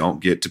 they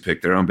don't get to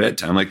pick their own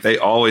bedtime. Like,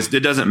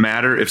 it doesn't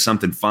matter if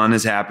something fun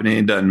is happening.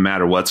 It doesn't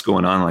matter what's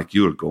going on. Like,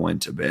 you are going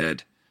to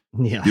bed.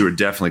 Yeah. You are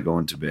definitely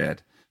going to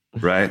bed.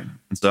 Right.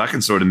 And so I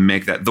can sort of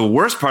make that. The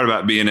worst part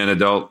about being an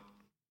adult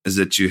is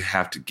that you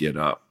have to get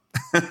up.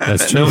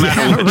 That's true. No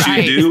matter what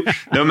you do,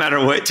 no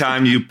matter what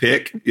time you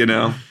pick, sort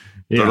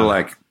of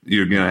like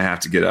you're going to have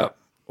to get up.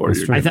 Or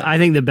I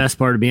think the best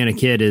part of being a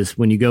kid is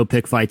when you go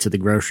pick fights at the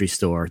grocery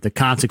store. The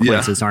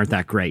consequences aren't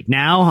that great.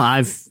 Now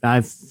I've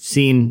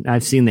seen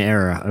the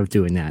era of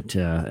doing that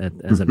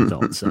as an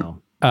adult.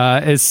 So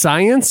is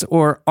science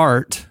or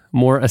art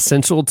more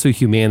essential to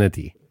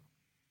humanity?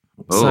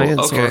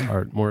 Science or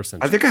art more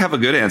essential? I think I have a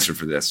good answer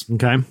for this.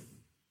 Okay.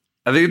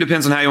 I think it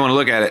depends on how you want to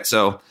look at it.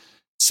 So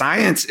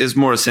science is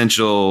more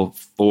essential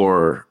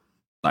for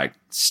like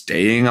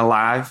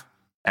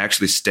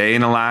actually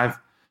staying alive.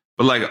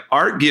 But like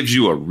art gives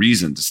you a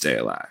reason to stay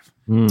alive,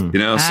 So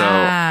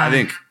I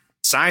think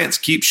science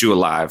keeps you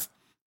alive,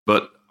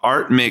 but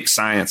art makes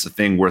science a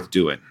thing worth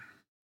doing.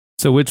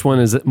 So which one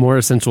is more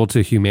essential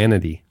to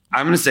humanity?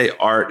 I'm going to say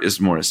art is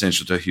more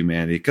essential to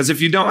humanity because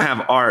if you don't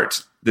have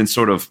art, then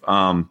sort of,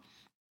 and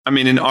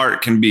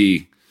art can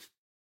be,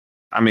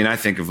 I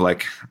think of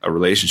like a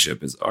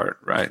relationship as art,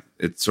 right?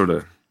 But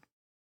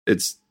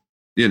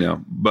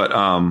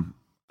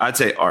I'd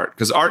say art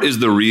because art is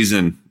the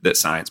reason that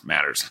science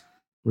matters.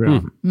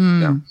 Really?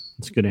 Yeah.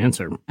 That's a good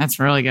answer. That's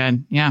really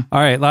good. Yeah. All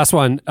right. Last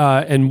one.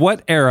 In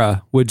what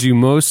era would you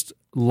most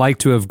like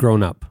to have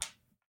grown up?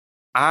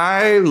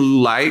 I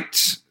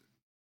liked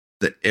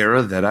the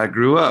era that I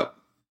grew up.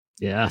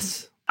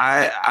 Yes.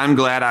 I'm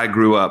glad I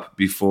grew up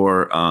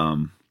before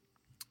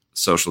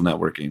social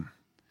networking.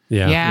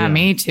 Yeah,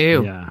 me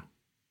too. Yeah.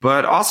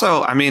 But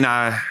also,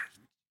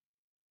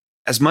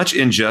 as much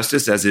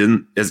injustice as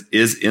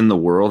is in the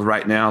world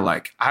right now,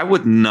 like I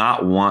would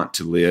not want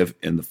to live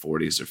in the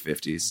 40s or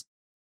 50s.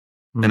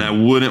 And I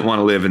wouldn't want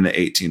to live in the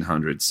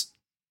 1800s,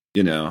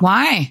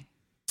 Why?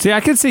 See,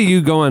 I could see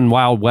you going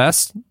Wild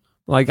West.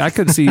 Like I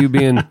could see you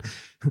being,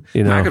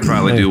 I could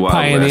probably do Wild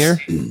pioneer.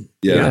 West.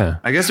 Yeah.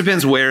 I guess it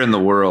depends where in the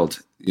world,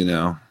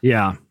 Yeah.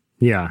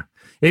 Yeah.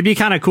 It'd be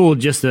kind of cool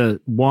just to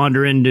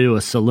wander into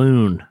a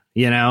saloon,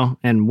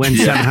 and win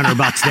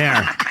 $700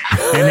 there.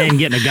 And then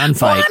get in a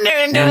gunfight. Wander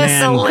into a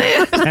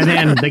saloon. And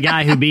then the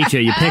guy who beat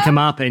you pick him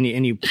up and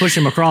you push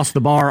him across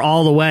the bar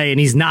all the way and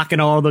he's knocking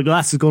all the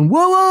glasses going,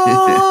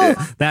 whoa.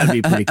 That'd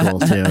be pretty cool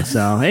too.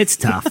 So it's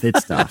tough.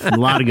 A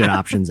lot of good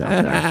options out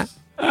there.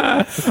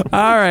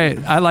 All right.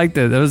 I liked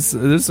it.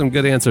 There's some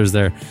good answers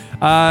there.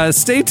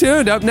 Stay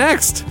tuned. Up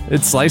next,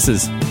 it's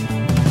Slices.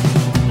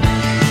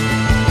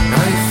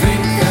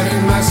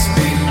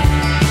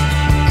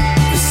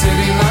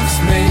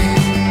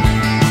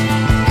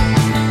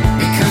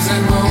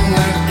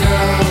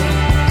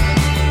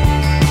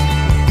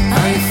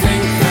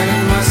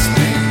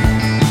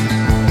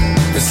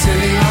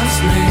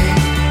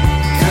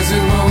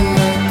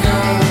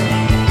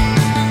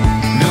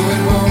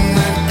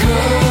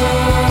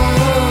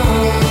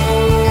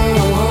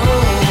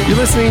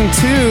 Listening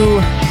to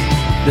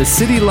The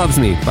City Loves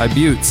Me by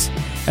Buttes.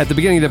 At the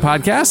beginning of the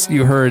podcast,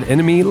 you heard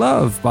Enemy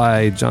Love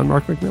by John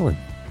Mark McMillan.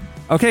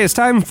 Okay, it's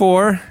time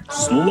for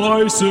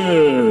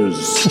Slices.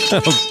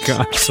 Oh,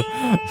 gosh.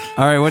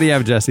 All right, what do you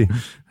have, Jesse?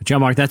 Joe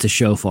Mark, that's a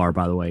shofar,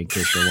 by the way, in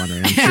case you're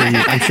wondering.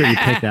 I'm sure you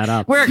picked that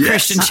up. We're a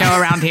Christian show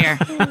around here.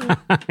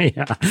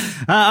 Yeah.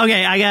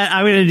 Okay,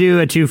 I'm going to do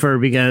a twofer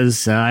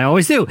because I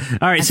always do. All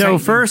right, That's so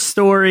right. first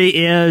story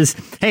is,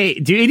 hey,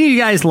 do any of you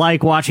guys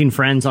like watching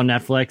Friends on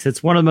Netflix?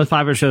 It's one of the most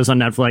popular shows on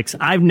Netflix.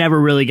 I've never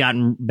really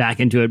gotten back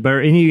into it, but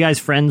are any of you guys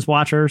Friends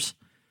watchers?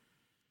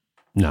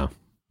 No.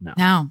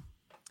 No.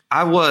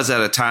 I was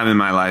at a time in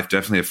my life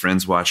definitely a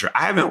Friends watcher.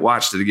 I haven't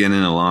watched it again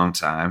in a long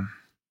time,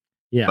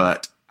 Yeah.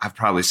 but I've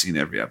probably seen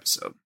every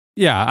episode.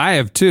 Yeah, I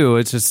have too.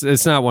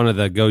 It's not one of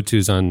the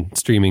go-tos on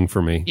streaming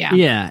for me. Yeah.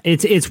 Yeah,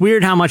 it's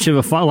weird how much of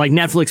a fun, like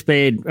Netflix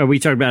paid, we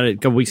talked about it a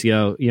couple weeks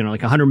ago,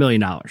 like $100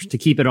 million to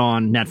keep it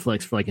on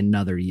Netflix for like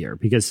another year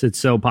because it's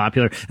so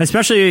popular.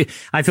 Especially,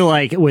 I feel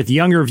like with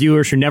younger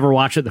viewers who never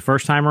watch it the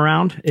first time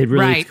around, it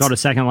really Right. called a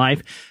second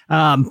life.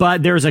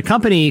 But there's a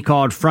company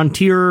called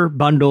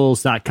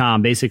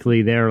frontierbundles.com.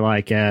 Basically, they're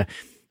like,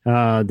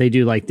 they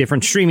do like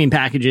different streaming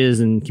packages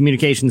and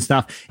communication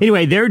stuff.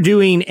 Anyway, they're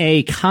doing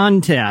a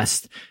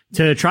contest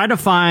to try to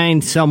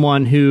find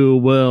someone who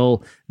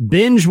will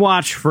binge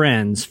watch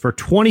Friends for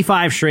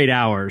 25 straight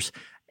hours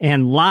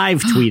and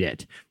live tweet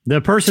it. The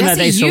person that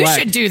Jesse, they you select,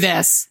 should do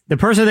this. the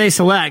person they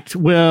select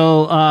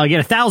will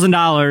get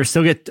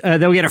 $1,000.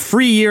 They'll get a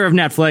free year of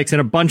Netflix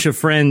and a bunch of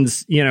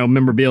Friends,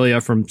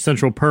 memorabilia from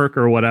Central Perk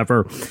or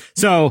whatever.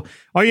 So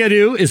all you gotta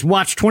do is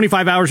watch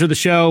 25 hours of the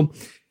show.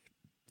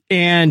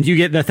 And you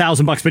get the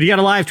 $1,000, but you got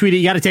to live tweet it.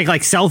 You got to take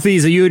like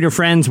selfies of you and your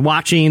friends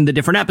watching the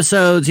different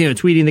episodes,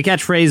 tweeting the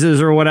catchphrases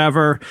or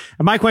whatever.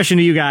 And my question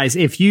to you guys,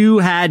 if you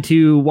had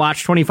to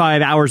watch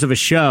 25 hours of a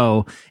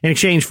show in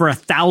exchange for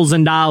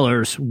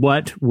 $1,000,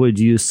 what would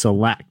you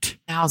select?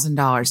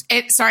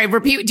 $1,000. Sorry,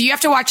 repeat. Do you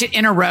have to watch it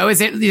in a row? Does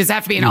it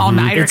have to be an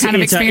all-nighter kind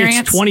of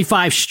experience? It's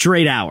 25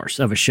 straight hours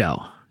of a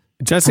show.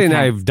 Jesse and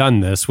I have done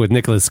this with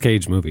Nicolas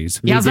Cage movies.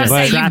 Yeah, I was about to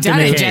say, you've Trapped in done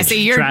the it, cage.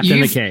 Jesse. Trapped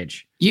in the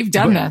cage. You've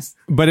done this.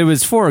 But it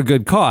was for a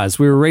good cause.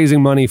 We were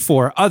raising money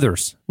for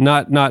others,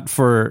 not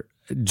for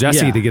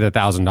Jesse to get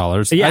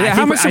 $1,000. Yeah,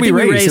 how much did we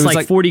raise? raised It was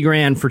like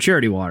 $40,000 for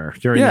charity water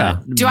during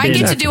that. Do I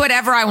get to do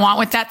whatever I want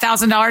with that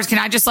 $1,000? Can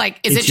I just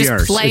is it just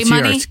yours. play It's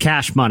money? Yours.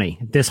 Cash money.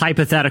 This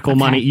hypothetical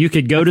money. You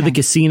could go to the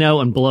casino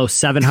and blow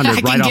 $700 I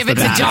right can off give the it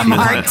to bat. John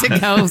Mark to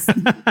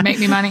go make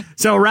me money.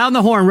 So around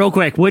the horn, real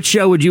quick, which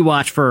show would you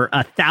watch for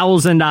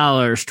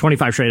 $1,000,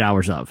 25 straight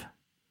hours of?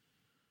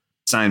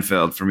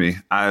 Seinfeld for me.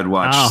 I would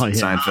watch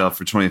Seinfeld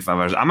for 25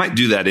 hours. I might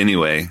do that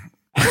anyway.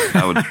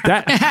 I would.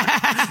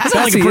 Sounds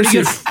like a pretty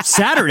good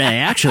Saturday,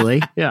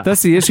 actually. Yeah.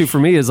 That's the issue for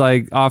me is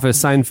like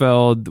Office,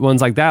 Seinfeld, ones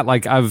like that.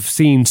 Like I've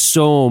seen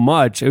so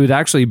much, it would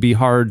actually be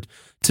hard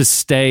to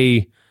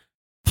stay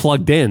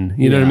plugged in.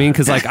 You know what I mean?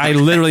 Because like I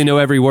literally know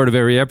every word of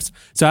every episode.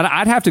 So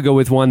I'd have to go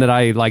with one that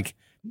I like.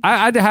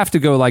 I'd have to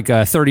go like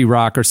 30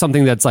 Rock or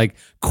something that's like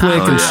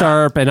quick and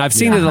sharp. And I've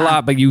seen it a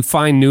lot, but you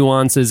find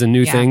nuances and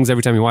new things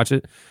every time you watch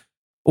it.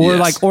 Or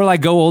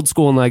like go old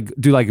school and like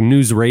do like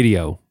news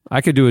radio. I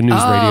could do a news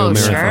radio marathon.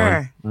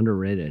 Sure.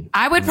 Underrated.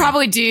 I would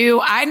probably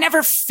I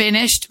never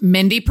finished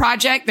Mindy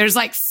Project. There's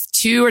like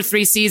 2 or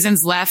 3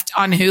 seasons left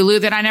on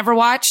Hulu that I never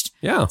watched.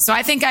 Yeah. So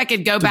I think I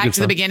could go back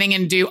to the beginning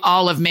and do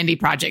all of Mindy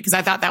Project because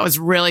I thought that was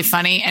really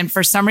funny. And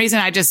for some reason,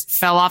 I just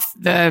fell off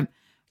the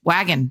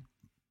wagon.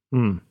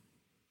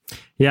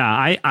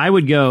 Yeah, I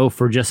would go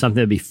for just something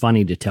that'd be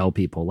funny to tell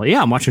people. Like,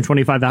 I'm watching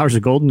 25 hours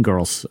of Golden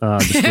Girls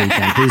this weekend.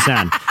 Who's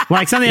on?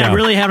 Like something I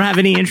really don't have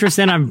any interest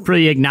in. I'm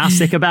pretty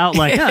agnostic about.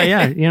 Like,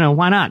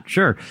 why not?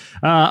 Sure.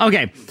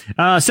 Okay.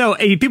 So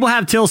people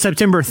have till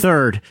September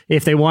 3rd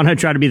if they want to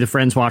try to be the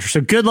Friends watcher.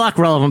 So good luck,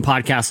 relevant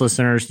podcast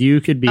listeners.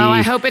 You could be. Oh,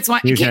 I hope it's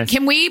one.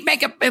 Can we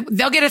make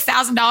they'll get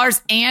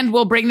 $1,000 and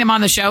we'll bring them on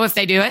the show if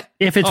they do it?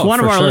 If it's one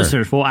of our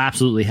listeners, we'll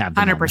absolutely have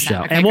them 100%, on the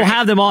show. Okay, and we'll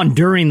have them on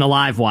during the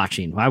live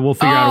watching. I will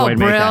figure out a way to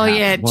make that happen.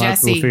 Brilliant,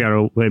 Jesse. We'll figure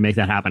out a way to make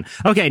that happen.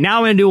 Okay, now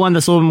I'm going to do one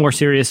that's a little bit more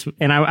serious,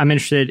 and I'm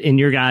interested in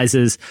your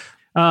guys's.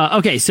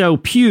 Okay, so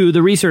Pew,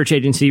 the research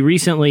agency,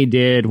 recently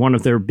did one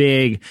of their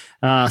big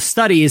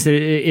studies.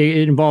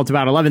 It involved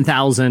about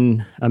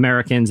 11,000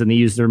 Americans, and they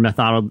used their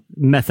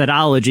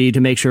methodology to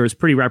make sure it's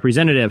pretty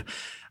representative.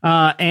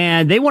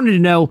 And they wanted to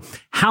know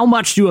how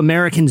much do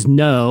Americans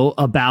know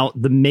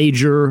about the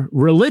major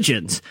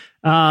religions.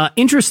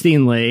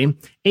 Interestingly,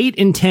 8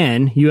 in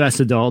 10 U.S.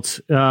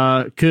 adults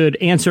could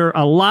answer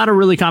a lot of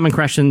really common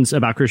questions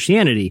about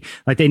Christianity.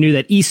 Like they knew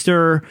that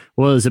Easter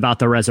was about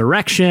the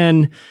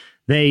resurrection.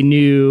 They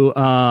knew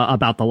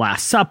about the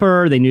Last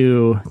Supper. They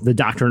knew the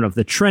doctrine of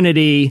the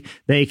Trinity.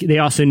 They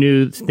also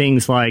knew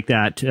things like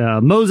that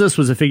Moses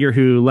was a figure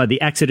who led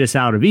the Exodus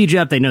out of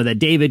Egypt. They know that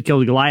David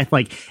killed Goliath.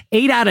 Like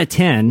 8 out of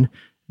 10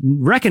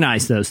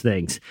 recognized those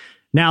things.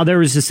 Now, there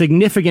was a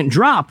significant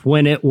drop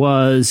when it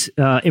was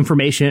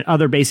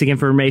other basic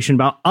information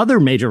about other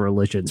major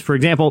religions. For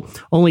example,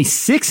 only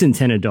 6 in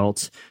 10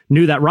 adults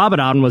knew that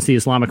Ramadan was the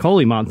Islamic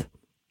holy month.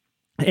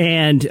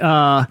 And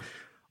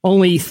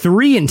only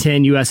 3 in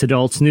 10 U.S.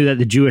 adults knew that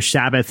the Jewish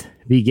Sabbath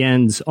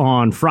begins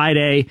on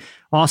Friday.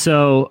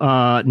 Also,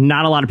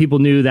 not a lot of people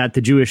knew that the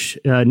Jewish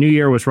New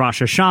Year was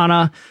Rosh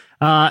Hashanah.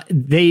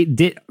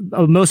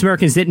 most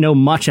Americans didn't know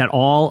much at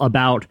all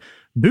about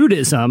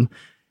Buddhism.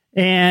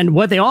 And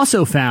what they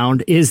also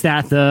found is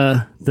that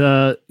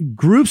the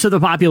groups of the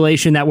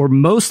population that were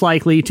most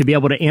likely to be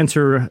able to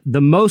answer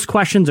the most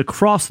questions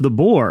across the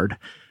board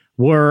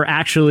were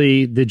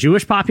actually the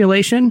Jewish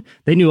population.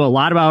 They knew a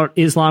lot about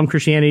Islam,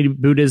 Christianity,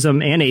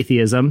 Buddhism, and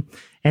atheism.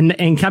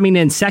 And coming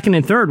in second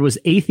and third was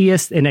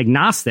atheists and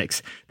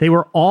agnostics. They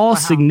were all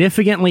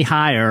significantly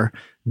higher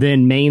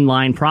than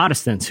mainline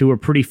Protestants, who were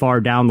pretty far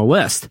down the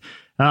list.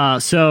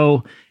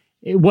 So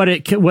what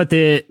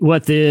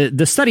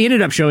the study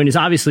ended up showing is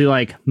obviously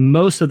like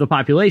most of the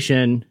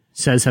population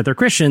says that they're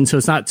Christian. So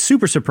it's not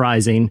super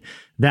surprising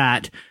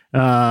that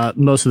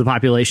most of the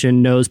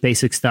population knows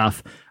basic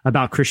stuff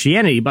about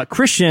Christianity. But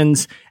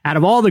Christians, out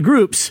of all the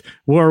groups,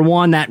 were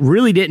one that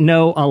really didn't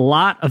know a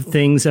lot of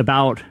things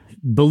about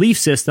belief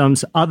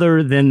systems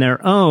other than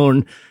their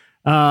own.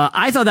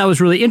 I thought that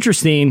was really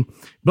interesting,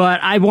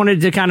 but I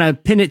wanted to kind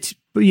of pin it,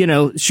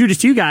 shoot it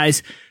to you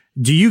guys.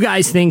 Do you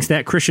guys think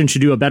that Christians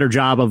should do a better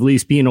job of at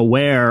least being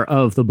aware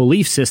of the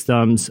belief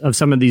systems of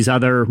some of these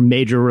other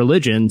major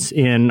religions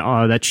in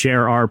that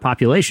share our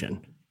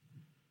population?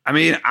 I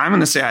mean, I'm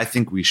going to say I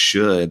think we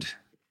should.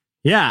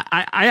 Yeah,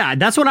 I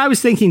that's what I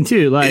was thinking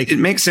too. Like, it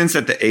makes sense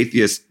that the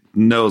atheist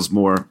knows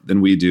more than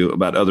we do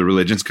about other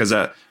religions, because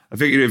I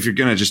figured if you're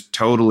going to just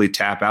totally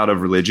tap out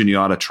of religion, you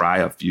ought to try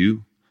a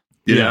few,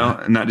 you know,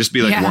 and not just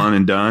be like one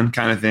and done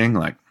kind of thing.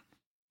 Like,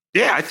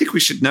 yeah, I think we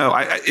should know.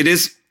 It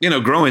is,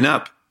 growing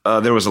up,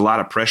 there was a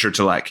lot of pressure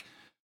to like,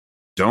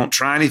 don't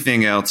try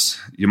anything else.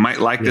 You might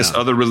like this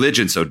other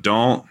religion, so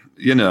don't,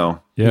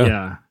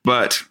 Yeah.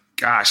 But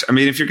gosh, I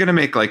mean, if you're going to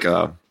make like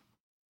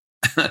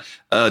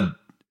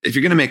if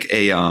you're going to make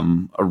a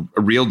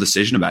real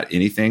decision about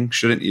anything,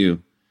 shouldn't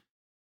you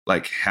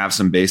like have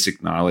some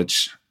basic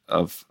knowledge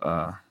of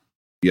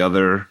the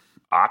other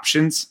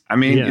options? I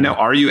mean,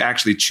 are you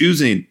actually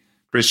choosing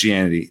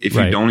Christianity if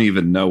you don't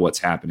even know what's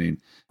happening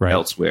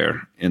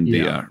elsewhere in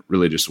the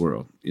religious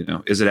world?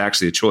 Is it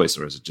actually a choice,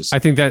 or is it just? I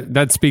think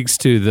that speaks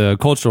to the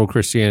cultural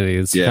Christianity.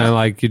 It's kind of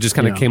like you just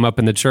kind of came up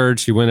in the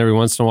church, you went every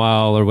once in a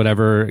while or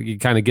whatever. You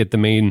kind of get the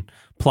main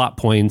plot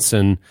points,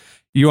 and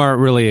you aren't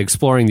really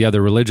exploring the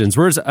other religions.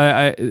 Whereas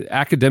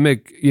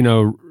academic,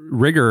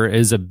 rigor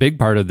is a big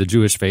part of the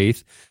Jewish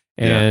faith,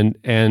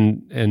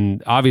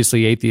 and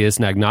obviously atheists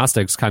and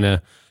agnostics kind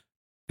of.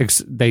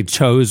 They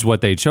chose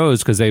what they chose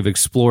because they've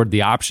explored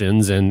the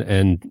options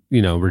and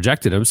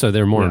rejected them, so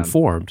they're more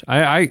informed.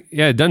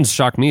 It doesn't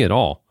shock me at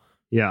all.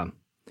 Yeah,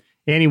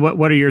 Annie, what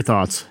are your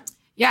thoughts?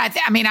 Yeah,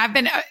 I've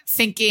been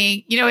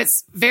thinking.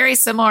 It's very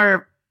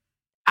similar.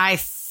 I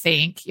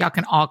think y'all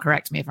can all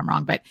correct me if I'm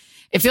wrong, but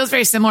it feels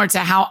very similar to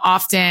how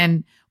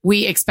often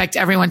we expect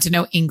everyone to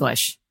know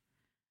English.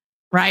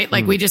 Right?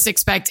 Like we just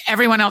expect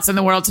everyone else in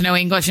the world to know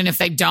English. And if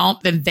they don't,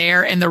 then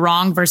they're in the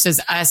wrong, versus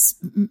us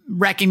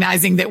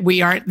recognizing that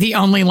we aren't the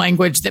only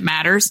language that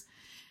matters.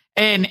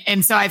 And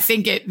so I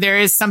think there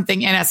is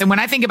something in us. And when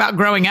I think about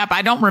growing up,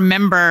 I don't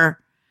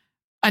remember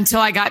until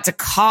I got to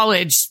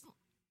college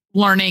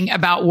learning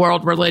about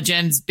world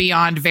religions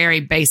beyond very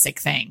basic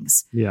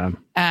things. Yeah.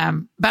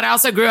 But I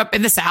also grew up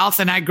in the South,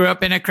 and I grew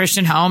up in a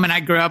Christian home, and I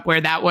grew up where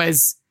that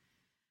was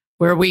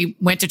where we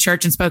went to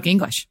church and spoke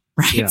English.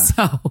 Right. Yeah.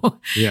 So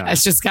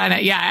it's just kind of,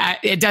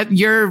 it does.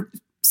 Your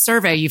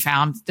survey you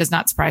found does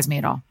not surprise me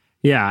at all.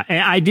 Yeah. And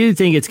I do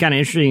think it's kind of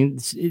interesting,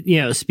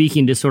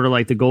 speaking to sort of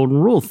like the golden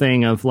rule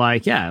thing of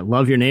like,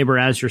 love your neighbor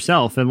as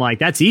yourself. And like,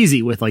 that's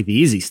easy with like the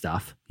easy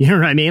stuff. You know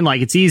what I mean?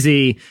 Like it's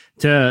easy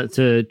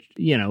to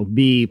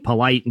be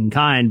polite and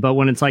kind. But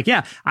when it's like,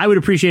 I would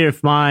appreciate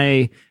if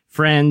my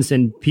friends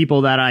and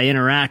people that I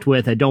interact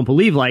with that don't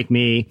believe like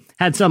me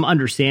had some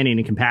understanding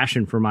and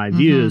compassion for my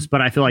views. But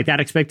I feel like that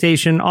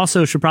expectation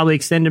also should probably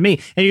extend to me.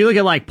 And you look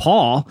at like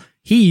Paul,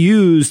 he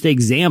used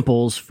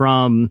examples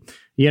from,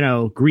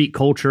 Greek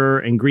culture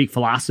and Greek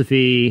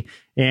philosophy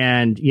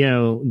and,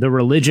 the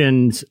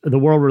religions, the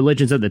world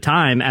religions of the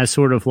time as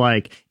sort of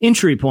like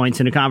entry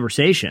points into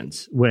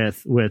conversations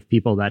with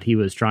people that he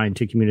was trying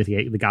to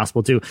communicate the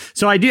gospel to.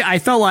 So I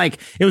felt like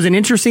it was an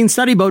interesting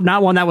study, but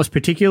not one that was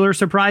particularly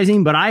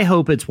surprising. But I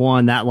hope it's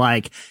one that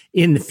like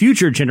in the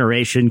future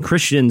generation,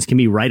 Christians can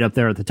be right up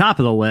there at the top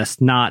of the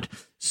list, not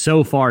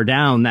so far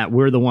down that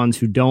we're the ones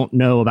who don't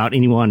know about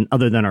anyone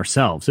other than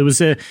ourselves. It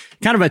was a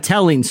kind of a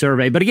telling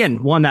survey, but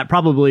again, one that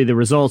probably the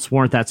results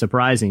weren't that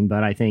surprising,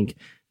 but I think,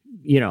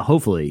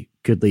 hopefully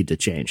could lead to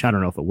change. I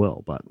don't know if it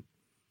will, but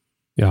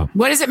yeah.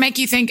 What does it make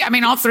you think? I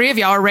mean, all three of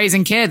y'all are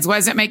raising kids. What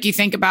does it make you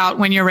think about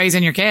when you're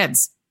raising your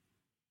kids?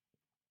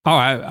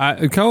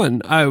 Oh,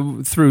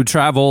 Cohen, through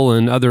travel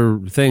and other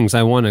things,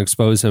 I want to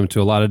expose him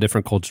to a lot of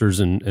different cultures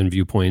and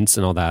viewpoints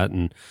and all that.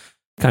 And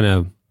kind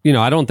of,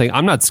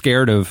 I'm not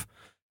scared of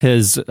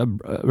his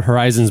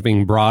horizons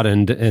being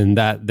broadened and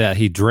that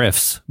he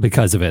drifts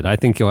because of it. I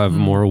think he'll have a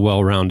more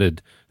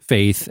well-rounded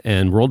faith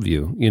and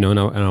worldview, and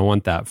I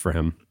want that for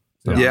him.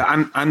 So. Yeah,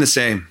 I'm the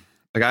same.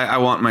 Like I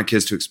want my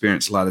kids to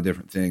experience a lot of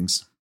different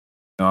things.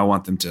 I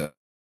want them to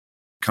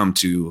I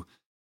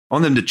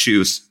want them to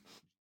choose.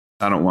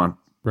 I don't want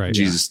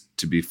Jesus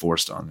to be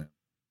forced on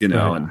them,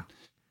 and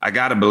I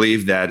got to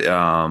believe that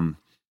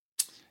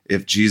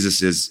if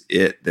Jesus is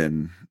it,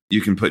 then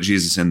you can put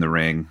Jesus in the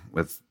ring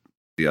with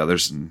the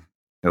others and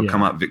he'll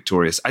come out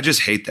victorious. I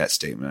just hate that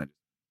statement,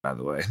 by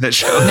the way. That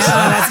shows. No,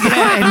 that's good.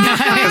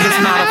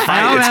 It's not a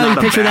fight. It's not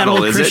a picture battle,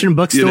 that old Christian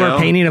bookstore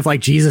painting of like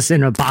Jesus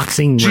in a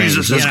boxing ring.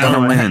 Jesus is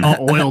going to win.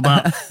 All oiled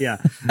up.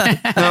 Yeah.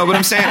 No, but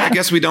I'm saying, I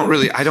guess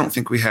I don't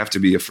think we have to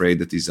be afraid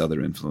that these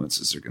other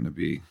influences are going to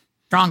be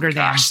stronger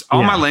than.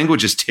 All my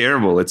language is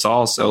terrible. It's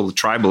all so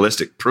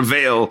tribalistic.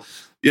 Prevail,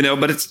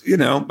 but it's,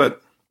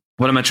 but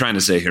what am I trying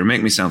to say here?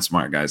 Make me sound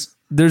smart, guys.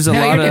 There's a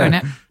lot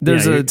of,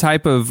 there's a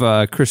type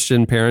of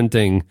Christian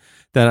parenting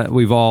that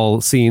we've all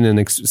seen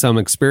and some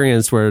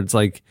experience where it's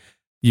like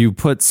you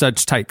put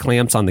such tight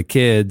clamps on the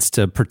kids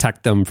to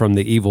protect them from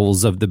the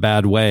evils of the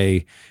bad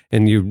way.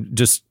 And you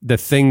just, the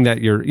thing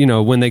that you're,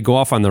 when they go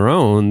off on their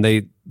own,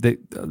 they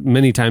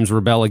many times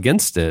rebel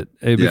against it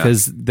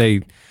because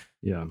they,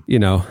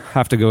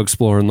 have to go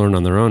explore and learn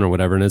on their own or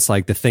whatever. And it's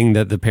like the thing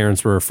that the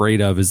parents were afraid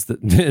of is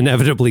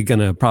inevitably going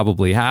to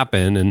probably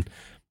happen. And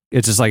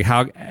it's just like,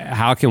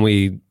 how can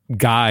we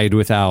guide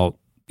without,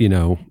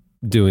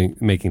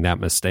 making that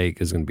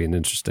mistake is going to be an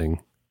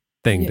interesting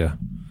thing to.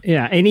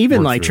 Yeah. And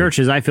even like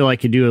churches, I feel like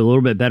could do a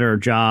little bit better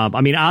job.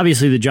 I mean,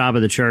 obviously the job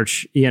of the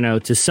church,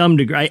 to some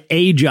degree,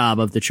 a job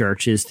of the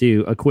church is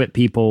to equip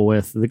people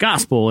with the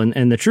gospel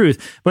and the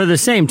truth. But at the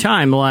same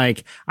time,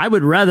 like I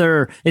would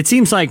rather, it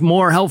seems like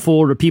more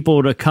helpful to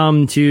people to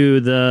come to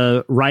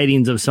the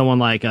writings of someone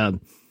like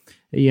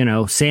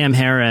Sam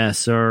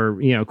Harris or,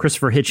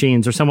 Christopher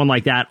Hitchens or someone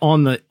like that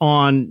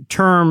on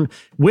term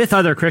with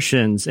other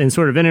Christians and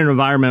sort of in an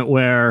environment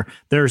where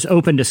there's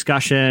open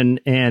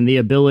discussion and the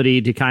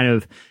ability to kind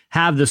of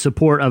have the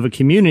support of a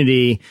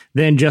community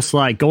than just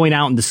like going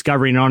out and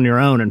discovering it on your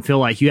own and feel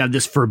like you have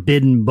this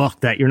forbidden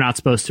book that you're not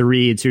supposed to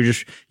read. So you're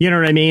just, you know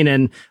what I mean?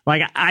 And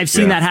like, I've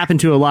seen that happen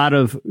to a lot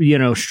of,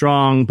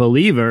 strong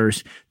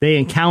believers. They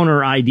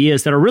encounter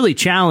ideas that are really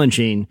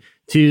challenging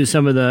to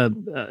some of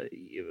the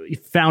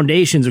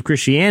foundations of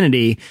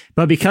Christianity,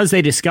 but because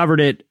they discovered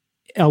it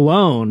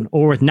alone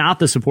or with not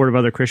the support of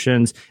other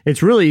Christians,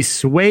 it's really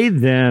swayed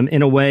them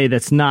in a way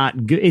that's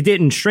not good. It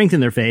didn't strengthen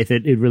their faith.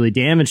 It really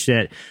damaged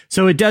it.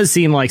 So it does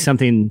seem like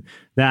something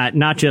that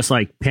not just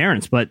like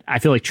parents, but I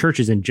feel like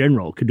churches in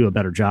general could do a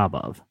better job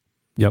of.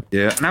 Yep.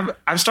 Yeah. And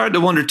I've started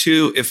to wonder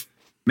too, if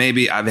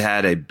maybe I've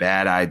had a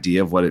bad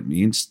idea of what it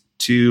means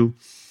to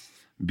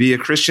be a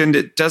Christian.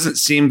 It doesn't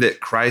seem that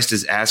Christ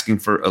is asking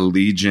for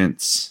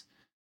allegiance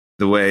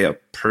the way a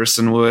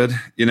person would,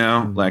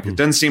 like it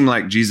doesn't seem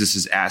like Jesus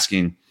is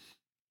asking,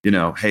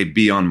 hey,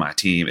 be on my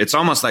team. It's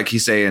almost like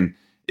he's saying,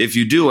 if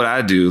you do what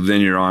I do,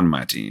 then you're on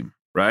my team.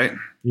 Right.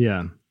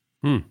 Yeah.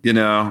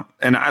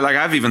 And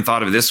I've even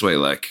thought of it this way,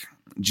 like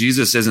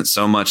Jesus isn't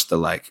so much the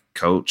like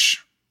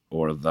coach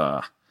or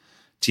the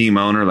team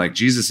owner, like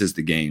Jesus is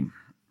the game.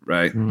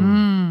 Right.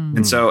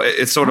 And so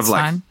it's sort of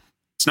like, fun.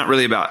 It's not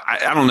really about,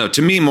 I don't know,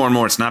 to me more and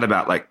more, it's not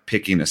about like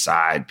picking a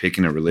side,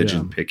 picking a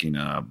religion, picking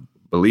a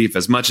belief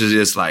as much as it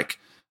is like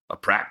a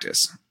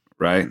practice,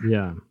 right?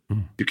 Yeah.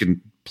 You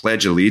can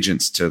pledge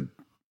allegiance to,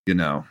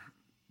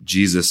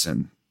 Jesus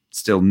and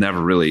still never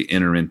really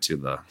enter into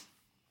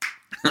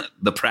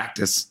the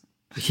practice.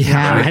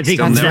 Yeah, right? I think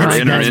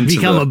that's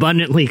become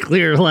abundantly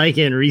clear, like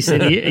in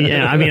recent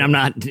I mean, I'm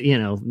not,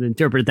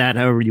 interpret that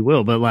however you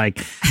will, but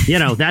like,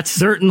 that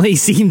certainly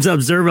seems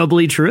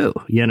observably true,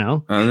 I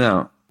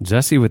know.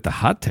 Jesse with the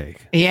hot take.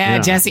 Yeah.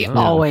 Jesse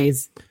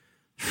always.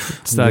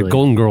 It's that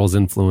Golden Girls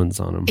influence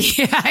on him.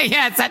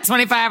 Yeah, it's that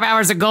 25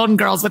 hours of Golden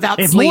Girls without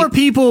if sleep. If more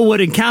people would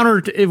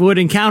encounter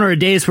a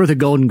day's worth of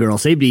Golden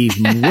Girls, they'd be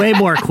way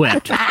more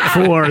equipped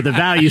for the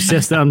value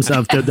systems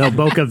of the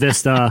Boca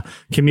Vista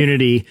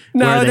community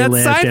where they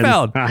live.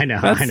 Seinfeld. I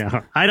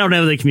know. I don't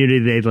know the community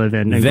they live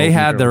in. They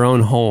had their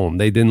own home.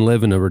 They didn't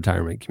live in a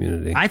retirement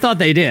community. I thought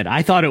they did.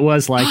 I thought it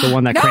was like the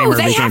one that Kramer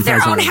became president. No, they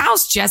have their own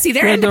house, Jesse.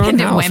 They're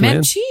independent women.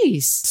 Man.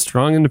 Jeez.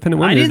 Strong independent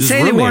women. I didn't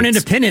say they weren't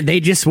independent. They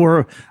just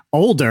were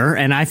older,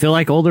 and I feel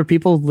like older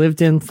people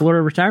lived in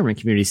Florida retirement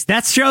communities.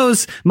 That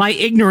shows my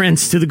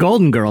ignorance to the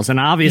Golden Girls, and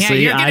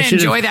obviously, I should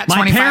enjoy that.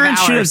 My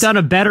parents should have done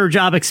a better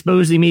job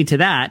exposing me to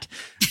that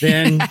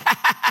than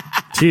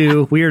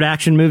to weird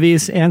action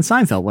movies and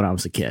Seinfeld when I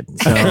was a kid.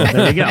 So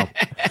there you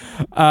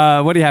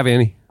go. What do you have,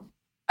 Annie?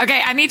 Okay,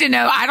 I need to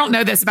know. I don't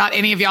know this about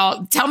any of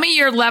y'all. Tell me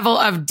your level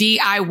of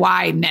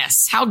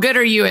DIY-ness. How good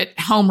are you at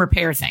home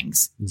repair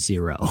things?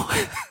 0.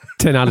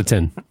 10 out of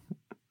 10.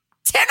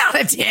 10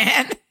 out of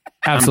 10.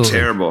 Absolutely. I'm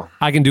terrible.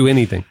 I can do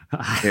anything.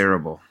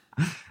 Terrible.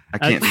 I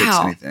can't fix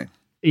anything.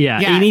 Yeah,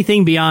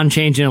 anything beyond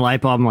changing a light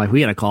bulb, I'm like,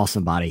 we got to call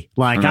somebody.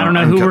 Like, I don't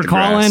know who we're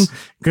calling.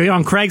 Go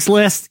on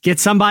Craigslist, get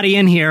somebody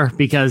in here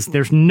because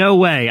there's no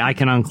way I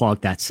can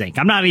unclog that sink.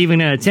 I'm not even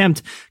going to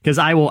attempt because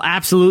I will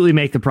absolutely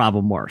make the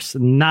problem worse.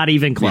 Not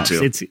even close.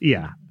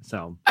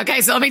 So.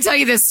 Okay, so let me tell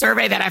you this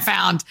survey that I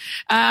found.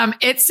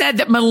 It said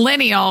that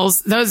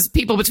millennials, those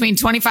people between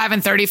 25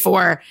 and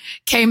 34,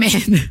 came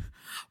in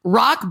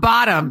rock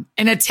bottom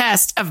in a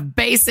test of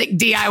basic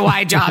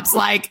DIY jobs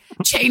like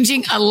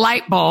changing a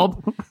light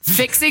bulb,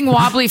 fixing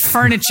wobbly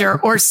furniture,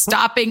 or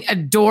stopping a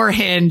door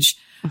hinge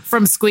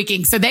from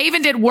squeaking. So they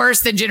even did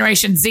worse than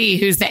Generation Z,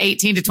 who's the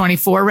 18 to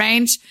 24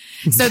 range.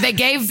 So they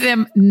gave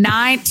them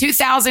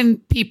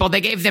 2,000 people.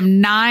 They gave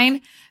them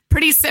 9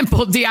 pretty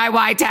simple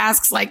DIY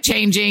tasks like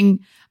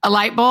changing a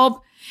light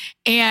bulb.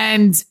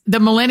 And the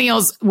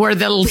millennials were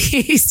the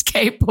least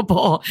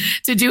capable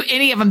to do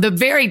any of them. The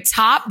very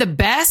top, the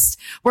best,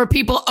 were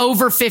people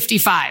over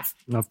 55.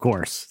 Of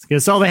course.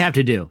 That's all they have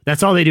to do.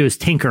 That's all they do is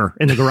tinker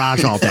in the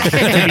garage all day. To be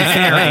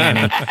fair,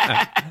 Annie.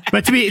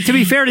 But to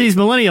be fair to these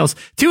millennials,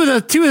 two of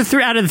the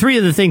three out of the 3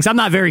 of the things I'm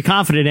not very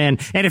confident in.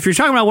 And if you're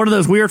talking about one of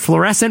those weird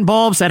fluorescent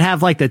bulbs that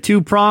have like the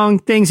 2-prong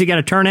things you got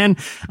to turn in,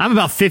 I'm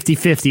about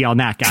 50-50 on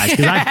that, guys,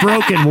 because I've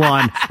broken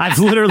one. I've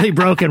literally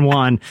broken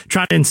one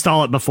trying to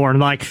install it before. And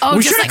I'm like,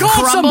 we should have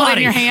called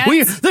somebody. In your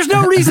hands? There's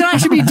no reason I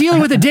should be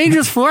dealing with a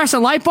dangerous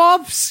fluorescent light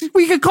bulb.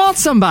 We could call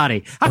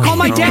somebody. I'll call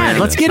my dad.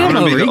 Let's get him over.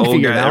 I'm going to be the He can old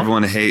figure it guy out.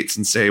 everyone hates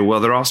and say, well,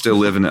 they're all still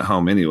living at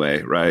home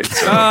anyway, right?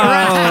 So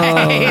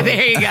Right.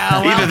 There you go.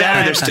 either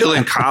that or they're still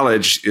in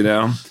college, you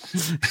know?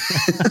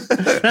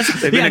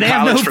 They've been in they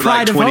have college no for pride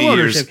like of 20 homeownership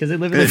years. 'cause they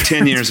live in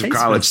 10 years of basement.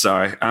 college.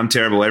 Sorry. I'm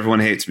terrible. Everyone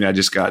hates me. I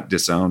just got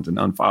disowned and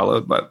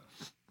unfollowed, but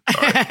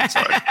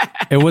sorry.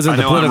 It wasn't I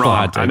the know I'm political wrong.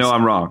 hot takes. I know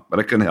I'm wrong, but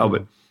I couldn't help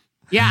it.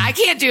 Yeah, I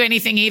can't do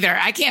anything either.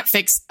 I can't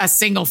fix a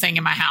single thing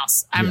in my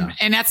house.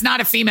 And that's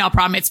not a female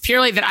problem. It's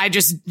purely that I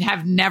just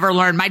have never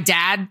learned. My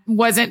dad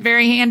wasn't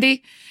very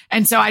handy.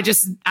 And so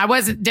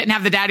didn't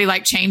have the daddy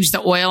like change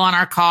the oil on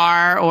our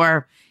car,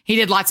 or he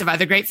did lots of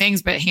other great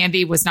things, but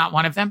handy was not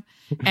one of them.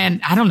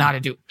 And I don't know how to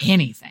do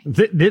anything.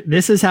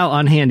 This is how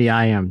unhandy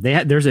I am.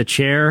 There's a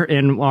chair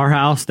in our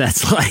house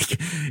that's like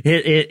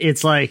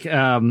it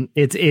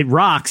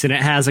rocks and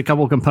it has a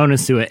couple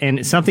components to it,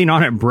 and something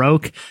on it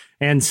broke.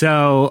 And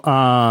so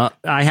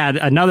I had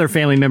another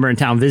family member in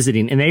town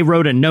visiting, and they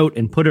wrote a note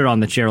and put it on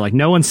the chair like,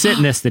 no one's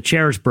sitting this, the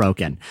chair's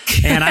broken.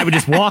 And I would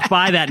just walk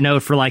by that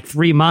note for like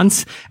 3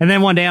 months. And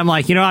then one day I'm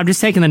like, I'm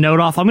just taking the note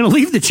off. I'm going to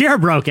leave the chair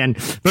broken,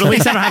 but at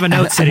least I don't have a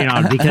note sitting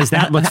on it because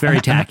that looks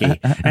very tacky.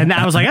 And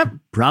I was like,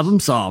 problem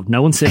solved.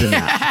 No one's sitting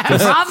that.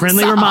 Just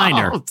friendly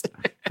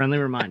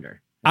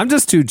reminder. I'm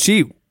just too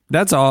cheap.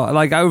 That's all.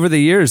 Like over the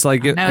years,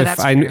 like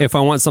if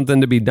I want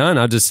something to be done,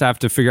 I'll just have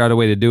to figure out a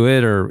way to do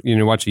it, or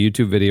watch a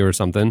YouTube video or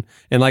something.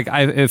 And like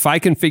if I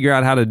can figure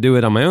out how to do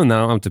it on my own, then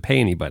I don't have to pay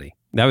anybody.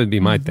 That would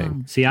be my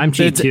thing. See, I'm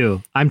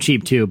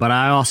cheap too, but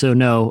I also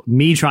know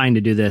me trying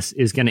to do this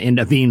is going to end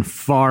up being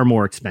far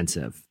more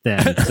expensive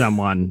than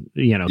someone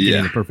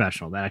getting a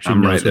professional that actually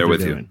knows right there what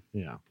with they're you.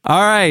 doing.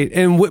 All right,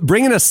 and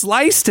bringing a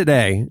slice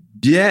today.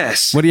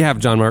 Yes. What do you have,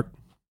 John Mark?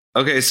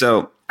 Okay,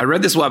 so I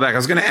read this a while back. I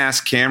was going to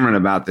ask Cameron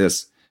about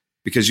this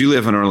because you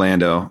live in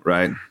Orlando,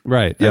 right?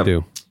 Right, Yep. I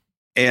do.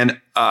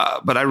 And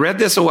but I read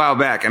this a while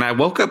back, and I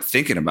woke up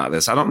thinking about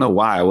this. I don't know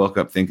why I woke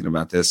up thinking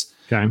about this,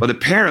 Okay. but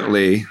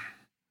apparently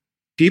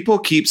people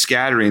keep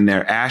scattering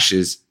their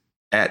ashes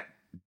at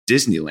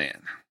Disneyland.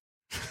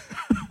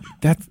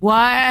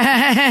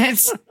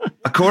 What?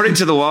 According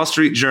to the Wall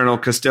Street Journal,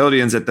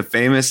 custodians at the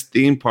famous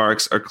theme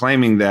parks are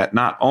claiming that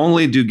not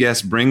only do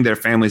guests bring their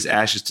family's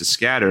ashes to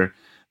scatter,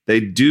 they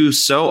do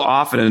so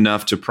often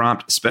enough to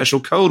prompt a special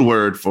code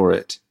word for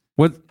it.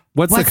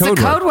 What's the code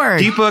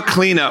word? HEPA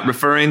cleanup,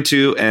 referring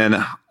to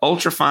an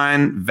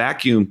ultrafine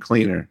vacuum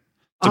cleaner.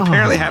 It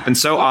apparently happens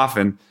so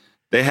often,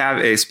 they have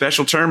a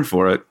special term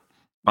for it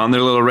on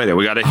their little radio.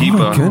 We got a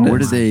HEPA. Where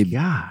do they?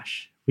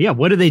 Gosh. Yeah,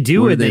 what do they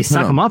do? Where When do they they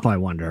suck put them up, I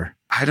wonder.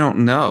 I don't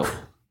know.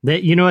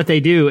 What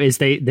they do is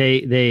they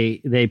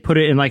put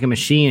it in like a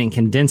machine and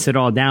condense it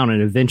all down,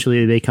 and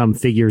eventually they become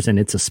figures, and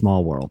it's a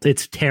small world.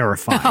 It's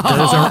terrifying.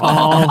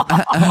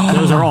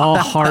 Those are all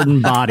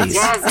hardened bodies.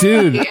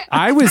 Dude,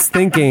 I was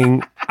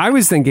thinking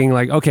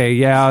like, okay,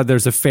 yeah,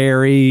 there's a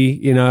ferry,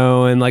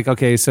 and like,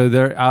 okay, so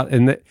they're out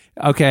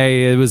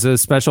it was a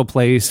special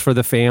place for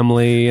the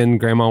family and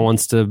grandma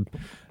wants to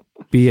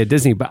be at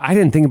Disney, but I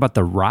didn't think about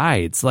the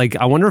rides. Like,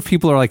 I wonder if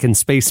people are like in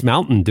Space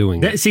Mountain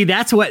doing it. See,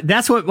 that's what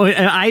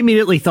I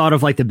immediately thought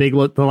of, like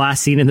the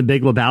last scene in The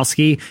Big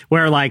Lebowski,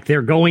 where like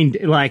they're going,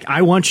 like,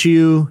 I want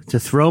you to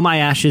throw my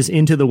ashes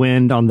into the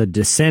wind on the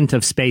descent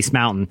of Space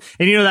Mountain.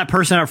 And that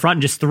person up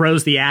front just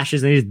throws the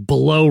ashes and they just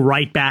blow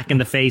right back in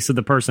the face of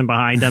the person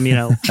behind them,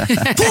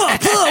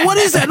 What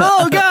is that?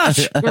 Oh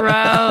gosh.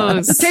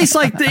 Gross. It tastes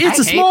like it's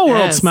a small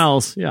world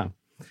smells. Yeah.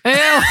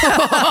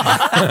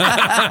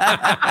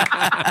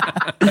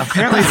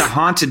 Apparently, the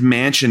Haunted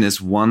Mansion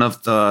is one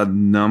of the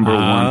number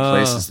one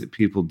places that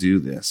people do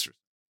this.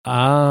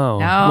 Oh,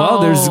 No. Well,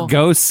 there's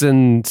ghosts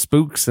and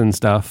spooks and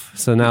stuff.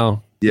 So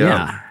now,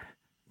 Yeah.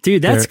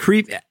 Dude, that's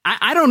creepy.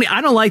 I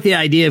don't like the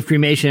idea of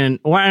cremation,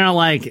 or I don't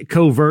like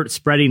covert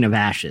spreading of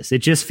ashes. It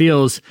just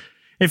feels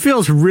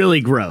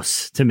really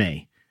gross to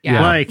me.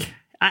 Yeah. Like,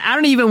 I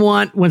don't even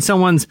want when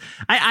someone's,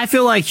 I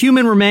feel like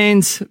human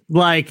remains,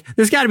 like,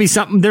 there's got to be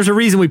something, there's a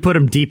reason we put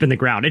them deep in the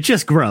ground. It's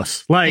just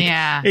gross. Like,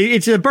 Yeah.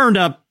 it's a burned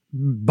up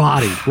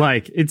body.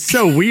 Like, it's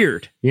so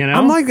weird, you know?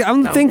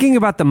 I'm thinking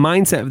about the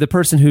mindset of the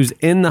person who's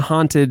in the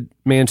Haunted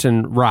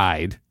Mansion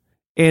ride,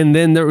 and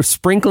then they're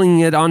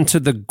sprinkling it onto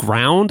the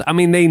ground. I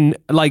mean, they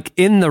like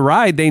in the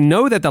ride, they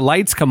know that the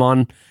lights come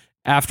on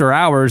after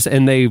hours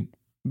and they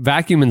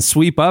vacuum and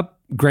sweep up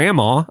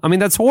grandma. I mean,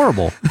 that's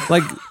horrible.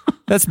 Like,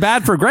 that's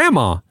bad for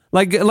grandma.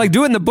 Like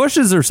do it in the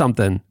bushes or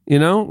something, you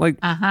know? Like,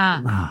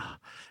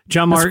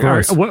 John Mark,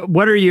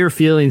 what are your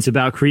feelings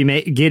about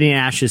getting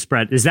ashes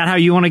spread? Is that how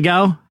you want to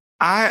go?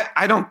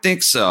 I don't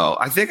think so.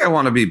 I think I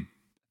want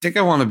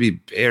to be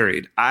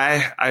buried. I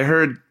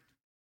heard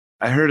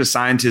a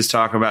scientist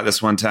talk about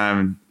this one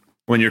time.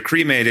 When you're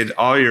cremated,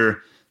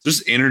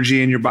 there's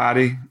energy in your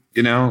body,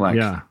 you know, like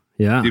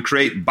you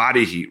create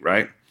body heat,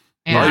 right?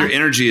 Yeah. All your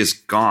energy is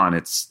gone.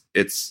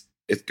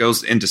 It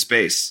goes into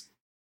space.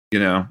 You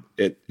know,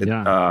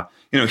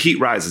 heat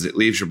rises, it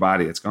leaves your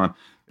body, it's gone.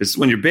 It's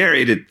when you're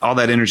buried, all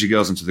that energy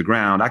goes into the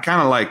ground. I kind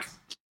of like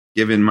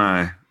giving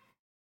my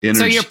energy.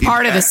 So you're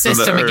part of the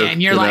system again.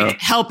 You're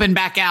like helping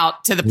back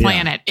out to the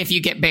planet if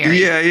you get buried.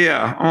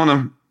 Yeah. I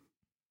want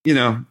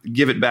to,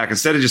 give it back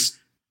instead of just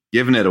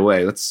giving it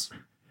away. Let's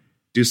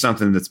do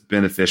something that's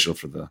beneficial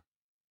for the.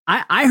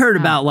 I heard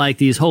about like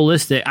these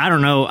holistic. I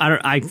don't know.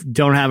 I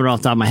don't have it off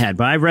the top of my head,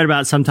 but I've read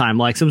about sometime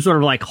like some sort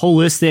of like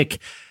holistic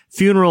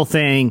funeral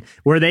thing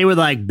where they would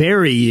like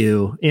bury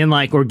you in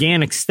like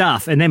organic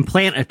stuff and then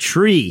plant a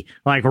tree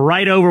like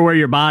right over where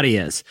your body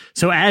is.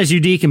 So as you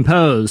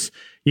decompose,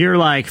 you're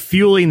like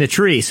fueling the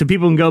tree so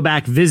people can go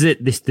back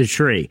visit the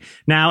tree.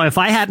 Now, if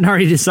I hadn't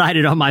already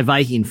decided on my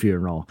Viking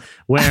funeral,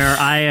 where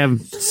I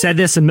have said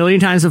this a million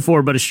times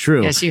before, but it's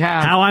true. Yes, you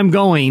have. How I'm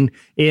going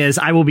is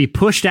I will be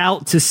pushed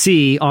out to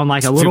sea on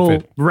like a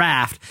little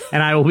raft,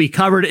 and I will be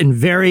covered in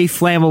very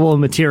flammable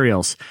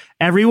materials.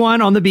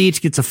 Everyone on the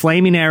beach gets a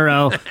flaming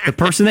arrow. The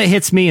person that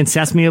hits me and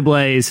sets me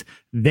ablaze,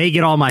 they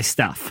get all my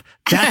stuff.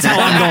 That's how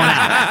I'm going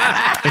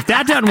out. If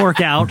that doesn't work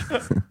out,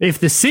 if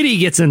the city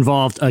gets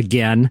involved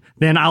again,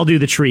 then I'll do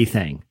the tree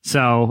thing.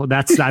 So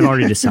I've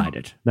already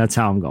decided. That's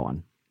how I'm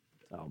going.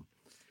 So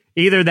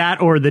either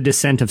that or the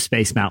descent of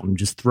Space Mountain.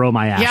 Just throw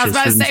my ashes. Yeah, I was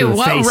about to say,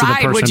 what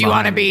ride would you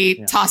want to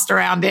be tossed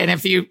around in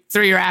if you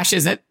threw your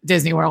ashes at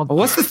Disney World? Well,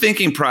 what's the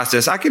thinking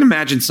process? I can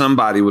imagine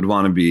somebody would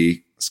want to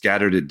be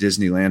scattered at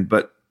Disneyland,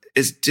 but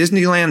is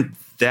Disneyland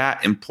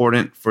that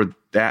important for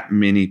that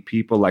many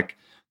people? Like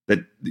that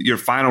your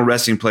final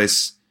resting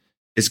place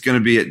is going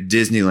to be at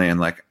Disneyland?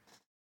 Like,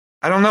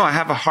 I don't know. I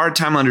have a hard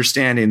time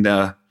understanding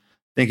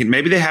thinking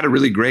maybe they had a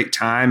really great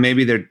time.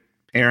 Maybe their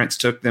parents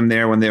took them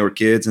there when they were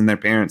kids and their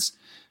parents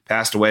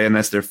passed away and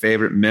that's their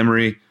favorite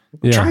memory.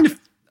 I'm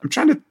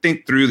trying to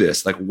think through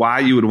this, like why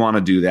you would want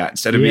to do that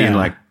instead of being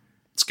like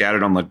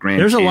scattered on the Grand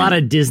There's Canyon. a lot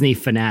of Disney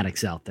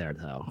fanatics out there,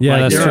 though. Yeah,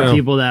 like, that's there true. are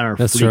people that are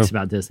That's freaks true.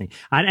 about Disney.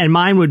 And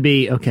mine would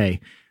be, okay,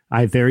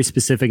 I have very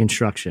specific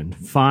instruction.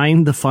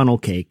 Find the funnel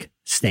cake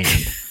stand.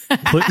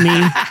 Put me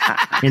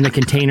in the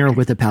container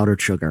with the powdered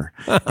sugar.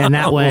 And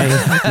that way,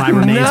 my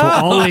remains will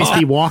always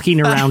be walking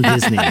around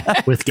Disney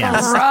with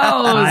guests.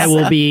 I'll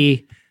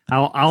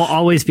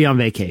always be on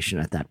vacation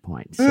at that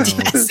point. So It's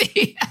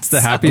the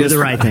do happiest,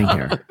 the right thing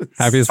here.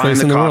 happiest Find place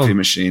the in the coffee world.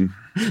 machine.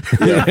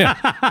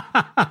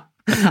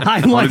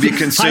 I want to be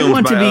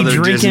consumed by other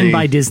drinking Disney.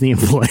 by Disney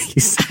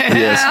employees.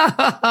 Yes.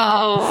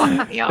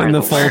 In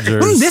the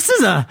Folgers.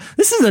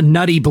 This is a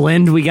nutty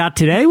blend we got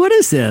today. What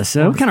is this?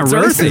 What kind of It's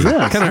roast earthy. is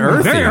this? Kinda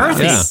earthy. Very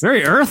earthy. Yeah.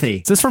 Very earthy.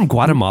 Is this from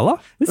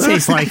Guatemala? This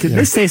tastes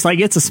like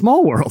it's a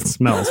small world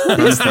smells. What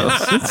is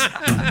this?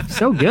 It's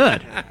so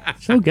good.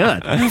 So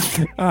good.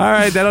 All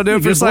right, that'll do it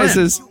for Good blend.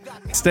 Slices.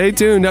 Stay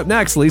tuned. Up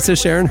next, Lisa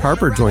Sharon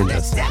Harper joined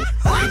us.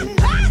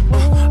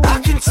 I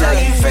can tell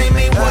you fame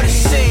ain't what it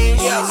seems.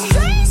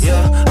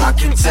 Yeah, I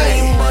can tell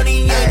you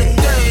money ain't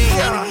a thing.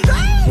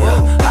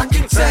 Yeah, I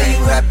can tell you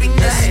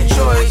happiness and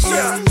choice.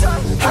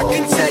 I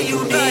can tell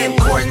you the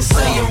importance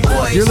of your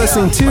voice. You're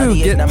listening to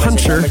Get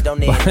Puncher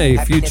by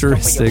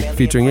Futuristic,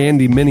 featuring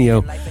Andy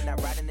Mineo.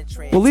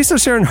 Well, Lisa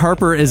Sharon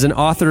Harper is an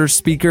author,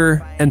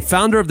 speaker, and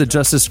founder of the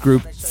justice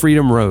group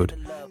Freedom Road.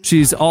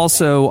 She's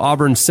also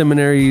Auburn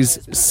Seminary's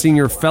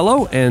senior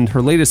fellow, and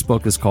her latest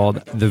book is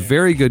called The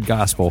Very Good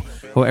Gospel,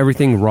 How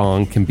Everything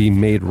Wrong Can Be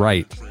Made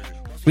Right.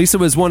 Lisa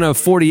was one of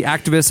 40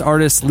 activists,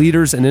 artists,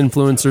 leaders, and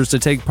influencers to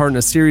take part in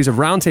a series of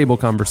roundtable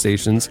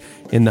conversations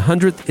in the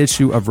 100th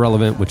issue of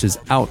Relevant, which is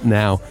out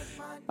now.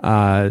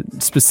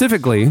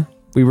 Specifically,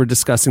 we were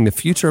discussing the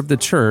future of the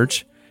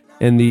church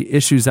and the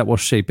issues that will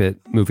shape it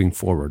moving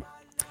forward.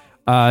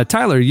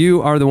 Tyler,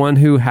 you are the one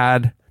who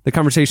had the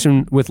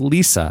conversation with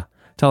Lisa.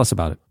 Tell us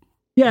about it.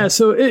 Yeah,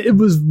 so it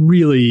was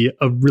really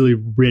a really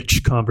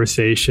rich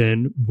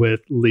conversation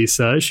with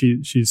Lisa.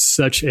 She's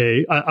such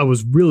I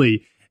was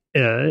really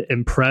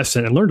impressed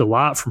and learned a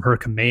lot from her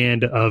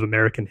command of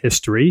American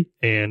history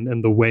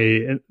and the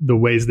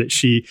ways that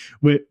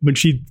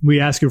we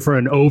ask her for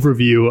an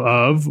overview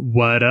of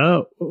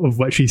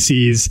what she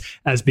sees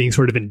as being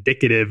sort of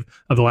indicative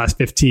of the last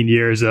 15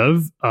 years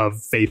of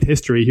faith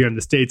history here in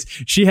the States.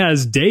 She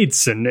has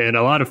dates and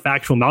a lot of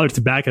factual knowledge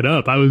to back it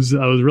up. I was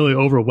really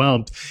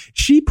overwhelmed.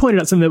 She pointed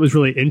out something that was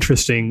really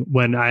interesting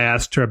when I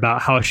asked her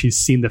about how she's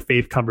seen the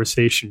faith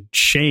conversation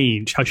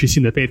change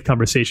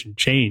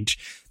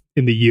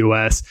in the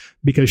U.S.,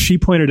 because she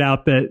pointed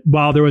out that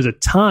while there was a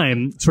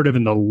time sort of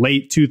in the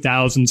late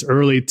 2000s,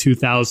 early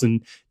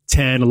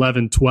 2010,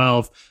 11,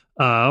 12,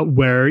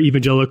 where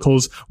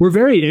evangelicals were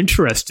very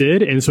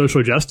interested in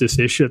social justice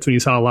issues. That's when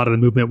you saw a lot of the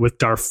movement with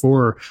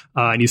Darfur,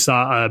 and you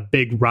saw a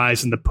big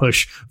rise in the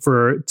push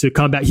to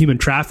combat human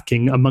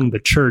trafficking among the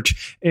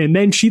church. And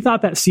then she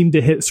thought that seemed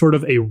to hit sort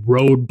of a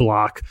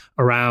roadblock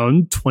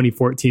around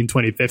 2014,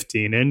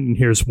 2015. And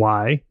here's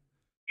why.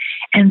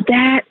 And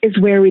that is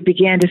where we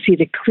began to see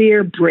the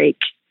clear break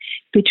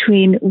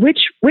between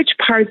which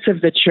parts of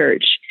the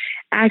church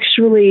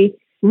actually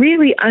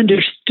really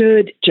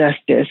understood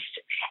justice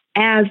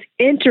as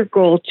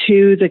integral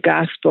to the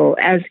gospel,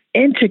 as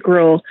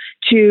integral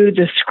to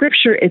the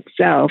scripture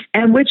itself,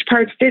 and which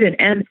parts didn't.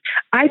 And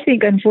I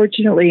think,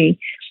 unfortunately,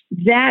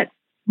 that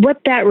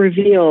what that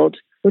revealed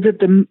was that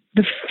the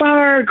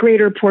far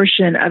greater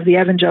portion of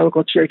the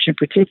evangelical church in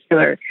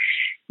particular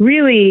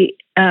really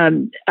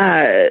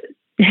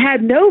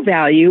had no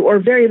value or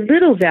very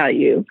little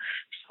value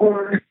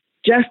for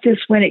justice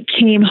when it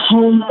came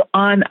home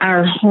on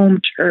our home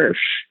turf.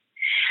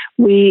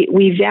 We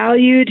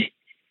valued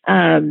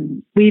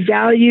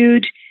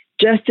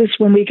justice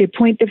when we could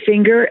point the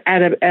finger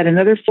at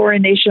another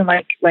foreign nation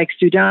like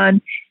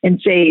Sudan and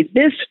say,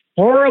 this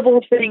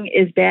horrible thing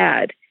is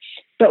bad.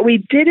 But we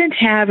didn't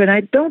have, and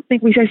I still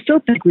think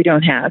we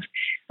don't have,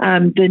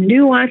 the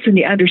nuance and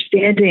the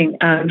understanding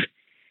of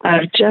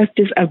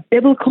justice, of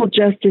biblical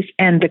justice,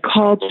 and the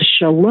call to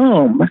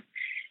shalom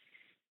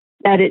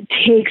that it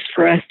takes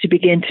for us to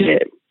begin to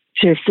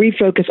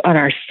refocus on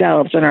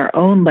ourselves, on our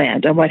own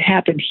land, on what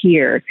happened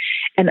here,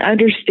 and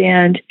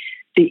understand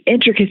the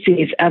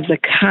intricacies of the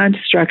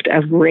construct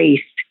of race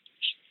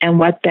and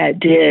what that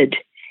did,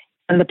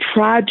 and the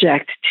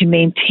project to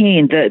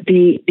maintain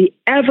the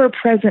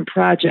ever-present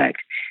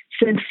project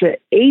since the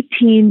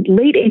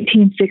late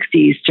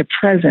 1860s to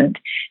present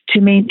to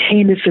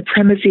maintain the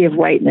supremacy of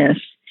whiteness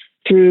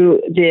through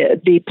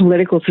the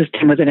political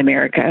system within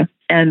America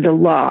and the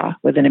law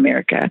within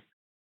America.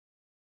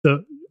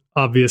 So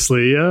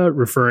obviously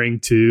referring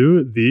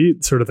to the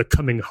sort of the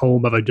coming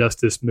home of a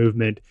justice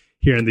movement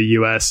here in the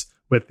U.S.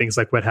 with things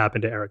like what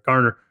happened to Eric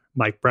Garner,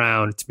 Mike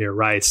Brown, Tamir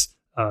Rice.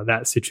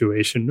 That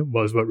situation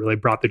was what really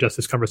brought the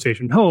justice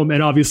conversation home.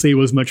 And obviously it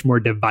was much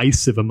more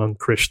divisive among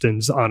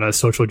Christians on a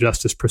social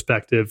justice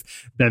perspective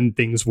than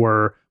things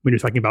were when you're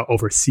talking about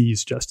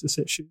overseas justice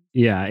issues.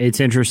 Yeah, it's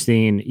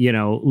interesting,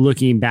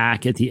 looking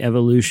back at the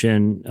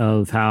evolution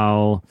of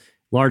how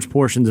large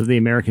portions of the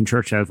American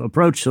church have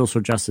approached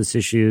social justice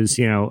issues,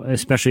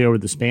 especially over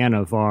the span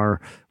of our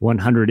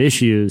 100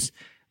 issues.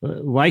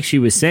 Like she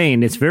was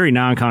saying, it's very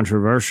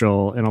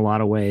non-controversial in a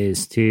lot of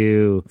ways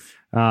to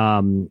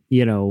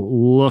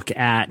look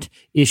at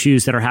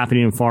issues that are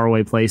happening in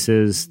faraway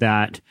places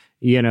that,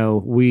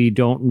 we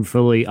don't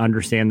fully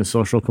understand the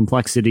social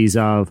complexities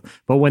of,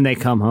 but when they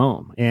come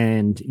home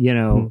and,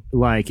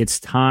 like it's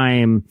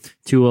time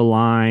to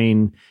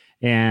align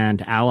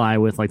and ally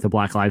with like the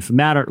Black Lives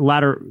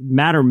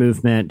Matter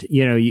movement,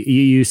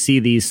 you see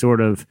these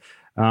sort of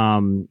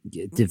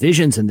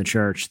divisions in the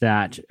church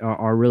that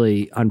are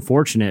really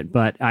unfortunate.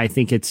 But I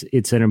think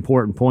it's an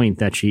important point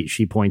that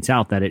she points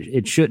out that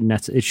it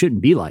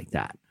shouldn't be like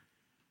that.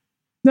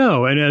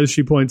 No, and as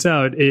she points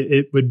out,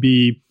 it would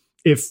be,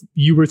 if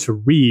you were to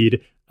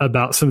read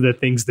about some of the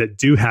things that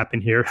do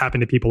happen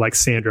to people like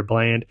Sandra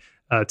Bland,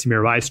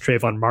 Tamir Rice,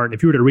 Trayvon Martin.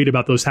 If you were to read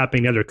about those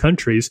happening in other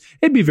countries,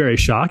 it'd be very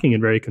shocking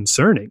and very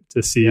concerning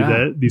to see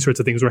that these sorts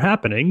of things were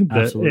happening.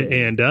 But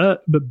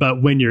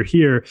when you're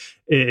here,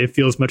 it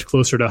feels much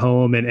closer to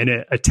home, and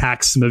it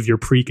attacks some of your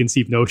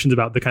preconceived notions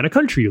about the kind of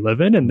country you live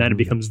in, and then it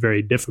becomes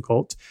very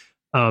difficult.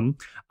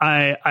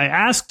 I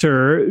asked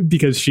her,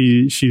 because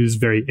she was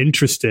very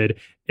interested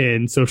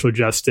in social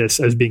justice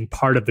as being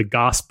part of the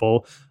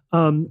gospel.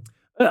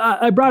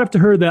 I brought up to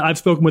her that I've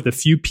spoken with a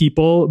few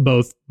people,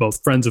 both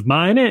friends of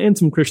mine and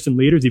some Christian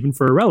leaders, even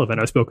for Irrelevant.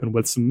 I've spoken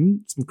with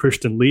some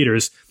Christian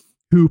leaders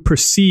who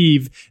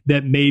perceive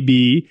that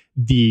maybe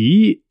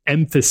the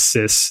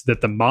emphasis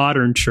that the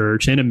modern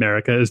church in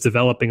America is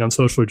developing on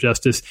social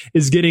justice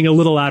is getting a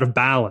little out of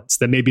balance,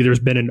 that maybe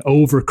there's been an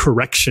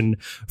overcorrection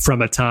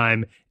from a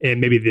time in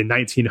maybe the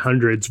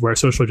 1900s where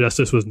social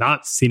justice was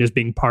not seen as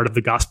being part of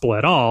the gospel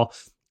at all,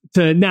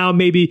 to now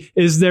maybe,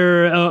 is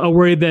there a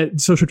worry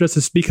that social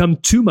justice become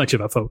too much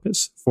of a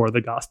focus for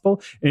the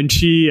gospel? And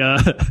she,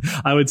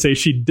 I would say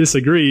she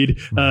disagreed.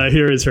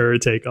 Here is her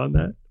take on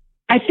that.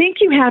 I think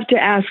you have to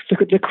ask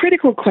the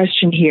critical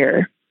question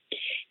here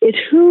is,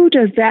 who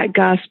does that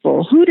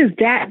gospel, who does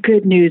that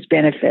good news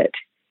benefit?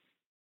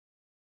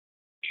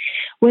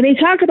 When they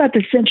talk about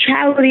the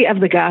centrality of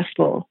the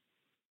gospel,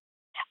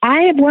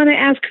 I want to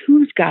ask,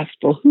 whose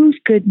gospel? Whose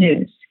good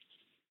news?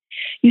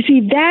 You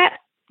see, that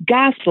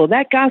gospel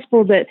that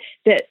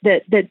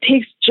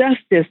takes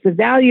justice, the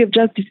value of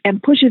justice,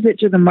 and pushes it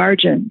to the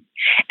margin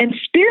and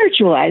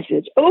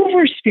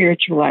over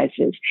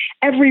spiritualizes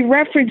every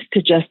reference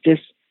to justice,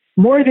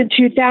 more than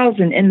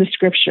 2,000 in the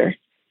scripture.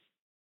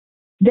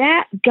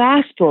 That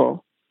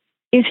gospel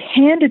is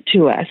handed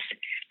to us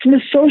from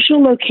the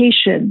social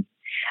location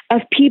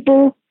of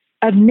people,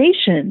 of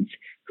nations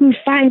who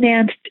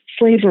financed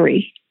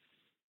slavery,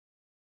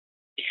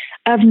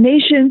 of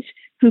nations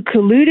who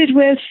colluded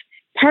with,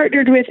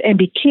 partnered with, and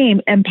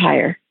became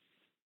empire.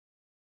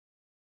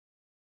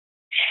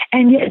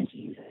 And yet,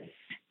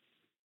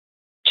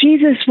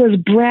 Jesus was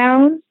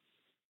brown,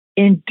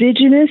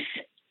 indigenous.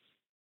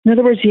 In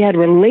other words, he had a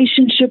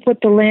relationship with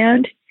the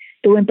land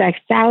that went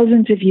back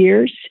thousands of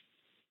years.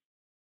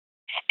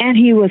 And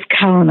he was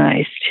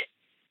colonized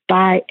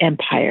by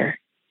empire.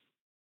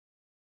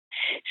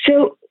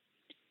 So,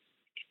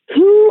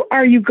 who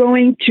are you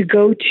going to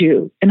go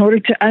to in order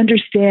to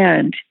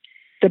understand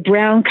the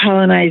brown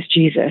colonized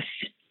Jesus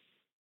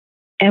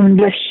and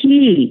what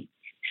he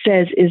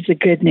says is the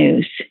good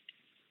news?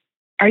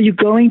 Are you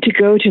going to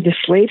go to the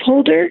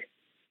slaveholder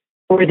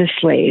or the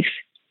slave?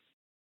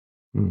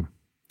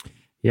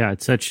 Yeah,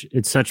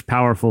 it's such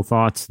powerful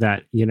thoughts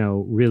that,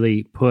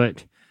 really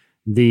put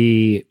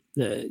the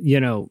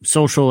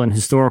social and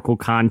historical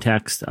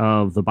context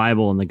of the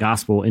Bible and the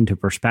gospel into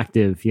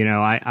perspective.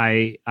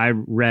 I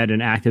read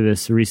an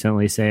activist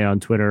recently say on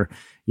Twitter,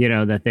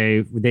 that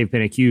they've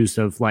been accused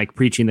of like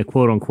preaching the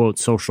quote unquote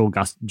social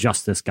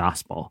justice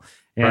gospel.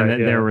 And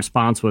their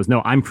response was,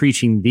 no, I'm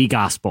preaching the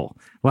gospel.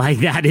 Like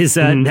that is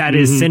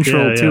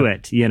central to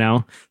it,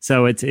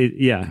 So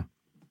yeah.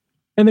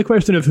 And the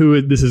question of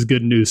who this is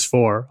good news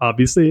for,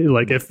 obviously,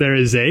 like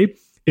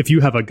if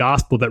you have a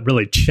gospel that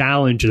really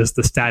challenges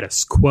the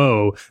status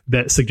quo,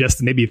 that suggests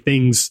that maybe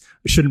things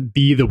shouldn't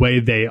be the way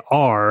they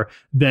are,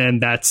 then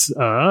that's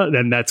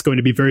going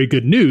to be very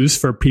good news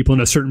for people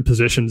in a certain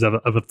positions of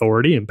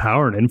authority and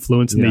power and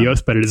influence in the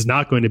U.S. But it is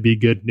not going to be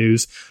good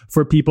news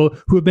for people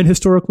who have been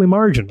historically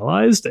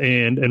marginalized.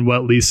 And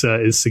what Lisa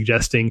is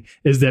suggesting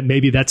is that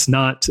maybe that's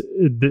not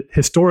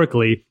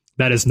historically.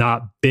 That has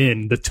not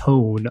been the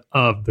tone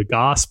of the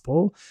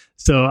gospel.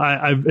 So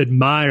I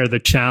admire the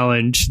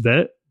challenge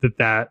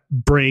that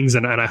brings.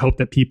 And I hope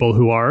that people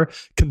who are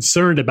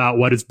concerned about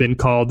what has been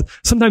called,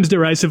 sometimes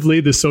derisively,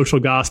 the social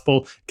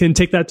gospel, can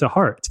take that to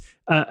heart.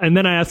 And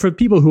then I ask for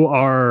people who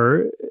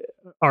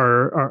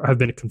have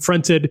been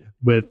confronted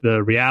with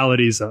the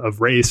realities of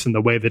race and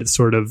the way that it's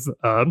sort of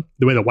the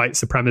way the white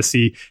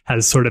supremacy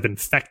has sort of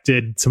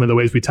infected some of the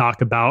ways we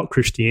talk about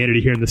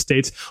Christianity here in the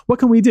States. What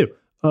can we do?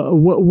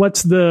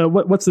 What's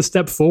the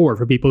step forward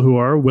for people who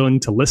are willing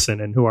to listen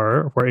and who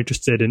are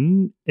interested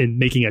in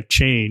making a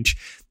change?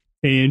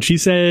 And she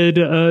said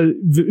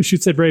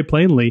very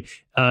plainly,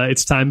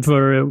 it's time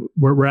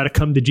we're at a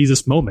come to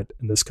Jesus moment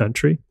in this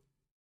country.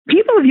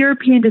 People of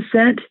European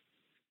descent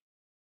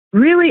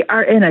really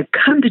are in a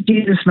come to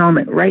Jesus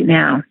moment right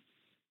now,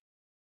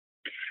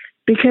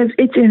 because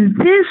it's in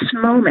this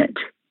moment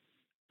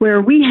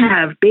where we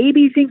have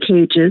babies in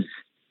cages,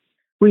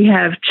 we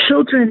have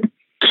children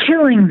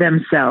killing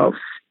themselves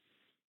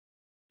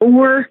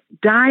or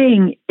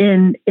dying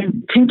in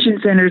detention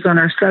centers on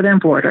our southern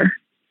border.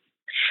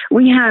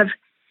 We have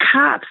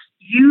cops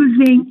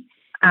using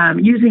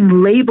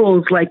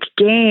labels like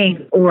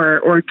gang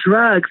or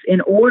drugs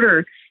in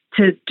order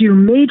to do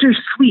major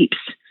sweeps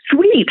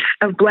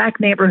of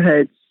Black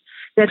neighborhoods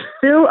that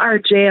fill our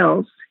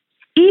jails,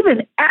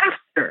 even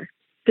after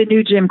the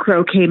new Jim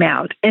Crow came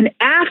out and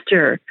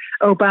after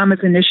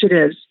Obama's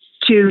initiatives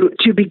to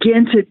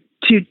begin to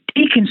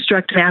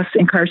deconstruct mass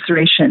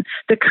incarceration.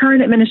 The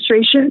current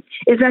administration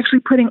is actually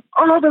putting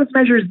all those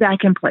measures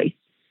back in place.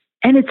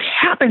 And it's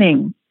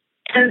happening.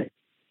 And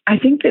I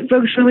think that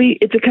folks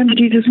it's a come to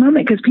Jesus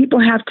moment, because people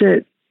have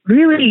to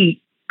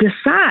really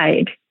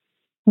decide,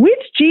 which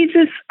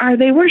Jesus are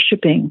they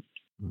worshiping?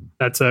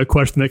 That's a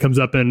question that comes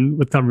up in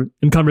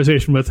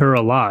conversation with her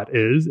a lot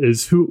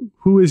is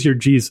who is your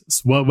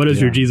Jesus? What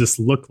does your Jesus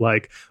look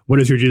like? What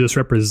does your Jesus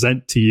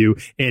represent to you?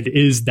 And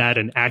is that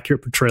an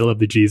accurate portrayal of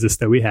the Jesus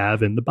that we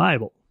have in the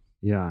Bible?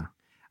 Yeah.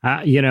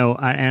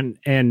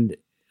 And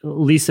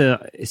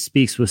Lisa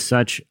speaks with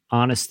such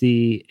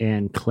honesty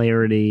and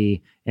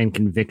clarity and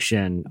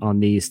conviction on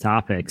these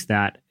topics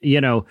that,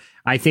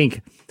 I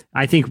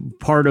think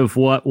part of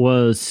what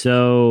was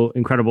so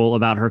incredible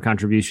about her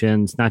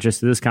contributions, not just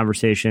to this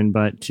conversation,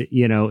 but,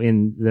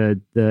 in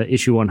the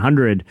issue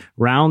 100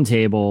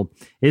 roundtable,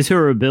 is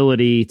her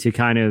ability to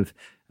kind of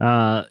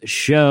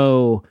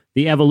show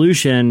the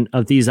evolution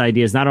of these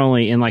ideas, not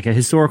only in like a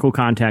historical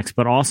context,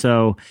 but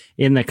also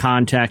in the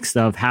context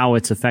of how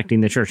it's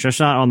affecting the church,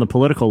 just not on the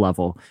political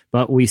level,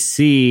 but we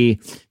see,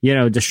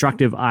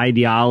 destructive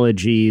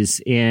ideologies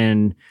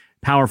in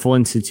powerful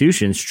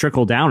institutions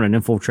trickle down and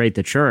infiltrate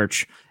the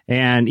church.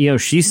 And,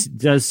 she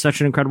does such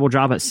an incredible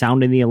job at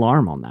sounding the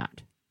alarm on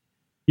that.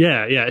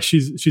 Yeah.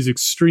 She's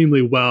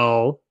extremely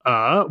well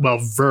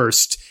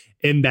versed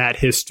in that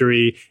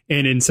history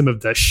and in some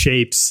of the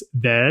shapes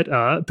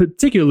that,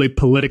 particularly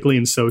politically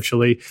and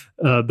socially,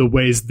 the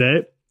ways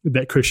that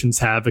Christians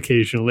have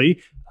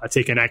occasionally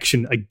taken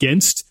action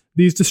against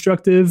these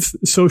destructive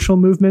social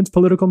movements,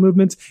 political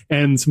movements,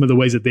 and some of the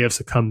ways that they have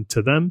succumbed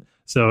to them.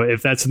 So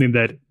if that's something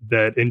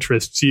that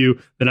interests you,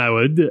 then I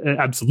would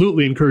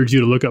absolutely encourage you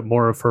to look up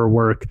more of her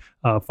work,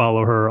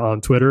 follow her on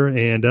Twitter,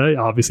 and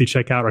obviously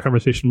check out our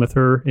conversation with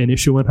her in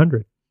issue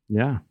 100.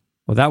 Yeah.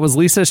 Well, that was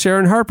Lisa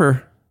Sharon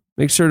Harper.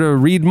 Make sure to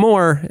read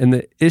more in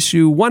the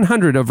issue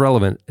 100 of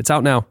Relevant. It's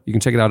out now. You can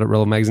check it out at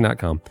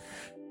relevantmagazine.com.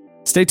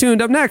 Stay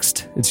tuned. Up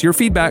next, it's your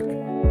feedback.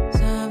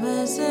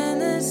 Summer's in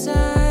the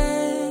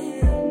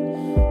sun,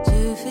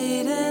 2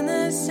 feet in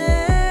the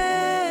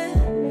sand,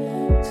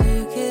 2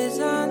 kids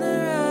on the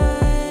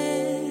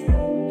run,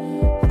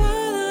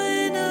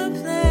 following a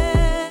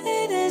plan.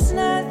 It is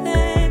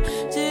nothing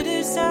to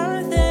do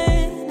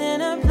something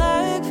and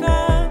unplug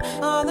from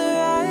all the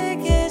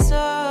rackets.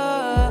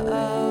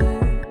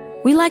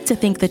 We like to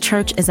think the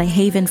church is a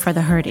haven for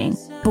the hurting,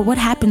 but what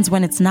happens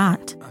when it's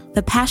not?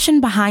 The passion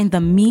behind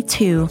the Me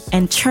Too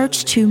and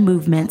Church Too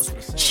movements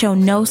show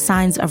no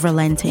signs of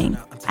relenting.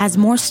 As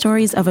more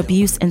stories of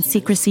abuse and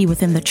secrecy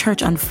within the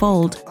church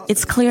unfold,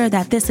 it's clear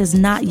that this is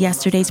not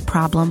yesterday's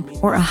problem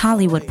or a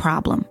Hollywood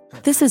problem.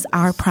 This is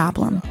our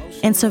problem,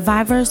 and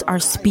survivors are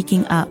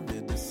speaking up.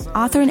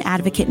 Author and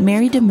advocate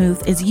Mary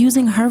DeMuth is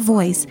using her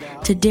voice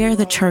to dare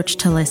the church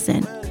to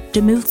listen.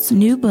 DeMuth's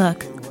new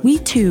book, We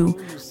Too,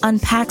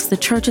 unpacks the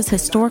church's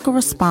historical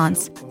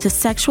response to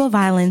sexual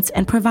violence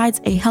and provides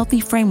a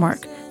healthy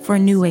framework for a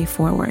new way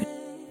forward.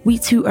 We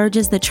Too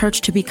urges the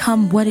church to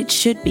become what it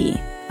should be,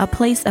 a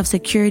place of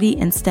security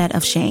instead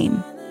of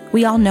shame.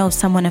 We all know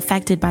someone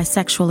affected by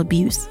sexual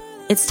abuse.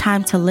 It's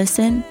time to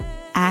listen,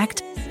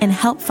 act, and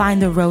help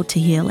find the road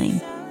to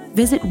healing.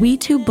 Visit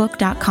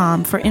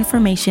WeTooBook.com for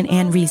information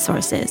and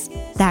resources.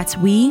 That's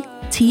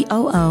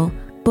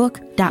WeToo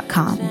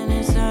book.com.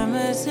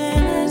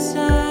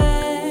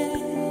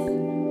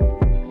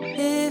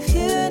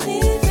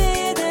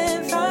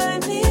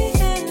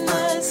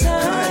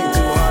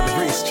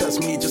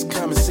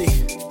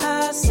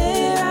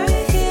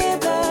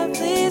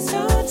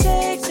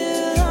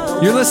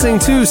 You're listening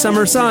to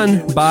Summer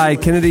Sun by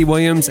Kennedy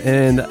Williams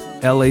and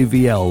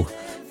LAVL.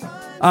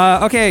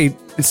 Okay,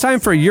 it's time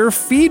for your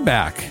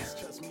feedback.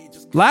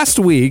 Last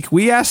week,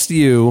 we asked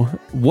you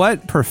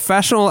what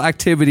professional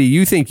activity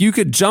you think you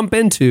could jump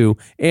into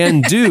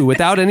and do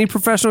without any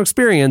professional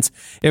experience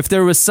if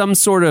there was some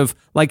sort of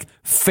like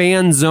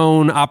fan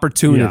zone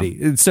opportunity.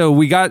 Yeah. So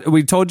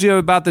we told you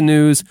about the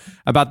news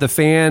about the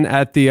fan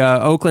at the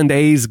Oakland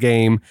A's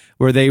game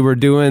where they were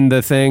doing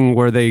the thing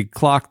where they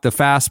clocked the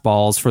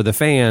fastballs for the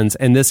fans,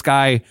 and this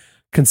guy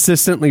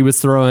consistently was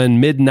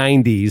throwing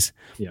mid-90s,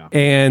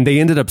 and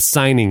they ended up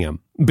signing him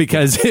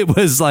because it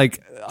was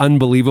like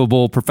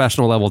unbelievable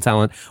professional level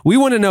talent. We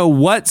want to know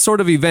what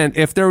sort of event,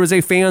 if there was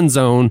a fan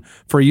zone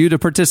for you to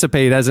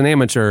participate as an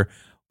amateur,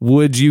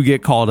 would you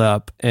get called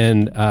up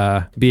and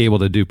be able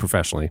to do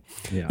professionally?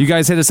 Yeah. You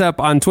guys hit us up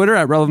on Twitter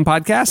at Relevant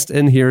Podcast,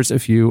 and here's a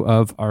few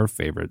of our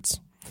favorites.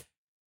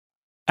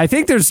 I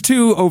think there's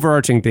 2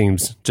 overarching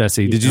themes,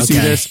 Jesse. Did you see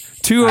this?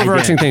 2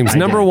 overarching themes.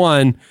 Number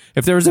 1,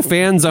 if there was a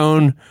fan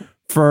zone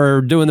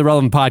for doing the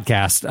Relevant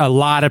Podcast, a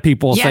lot of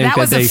people think that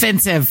was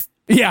offensive.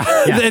 Yeah.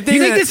 You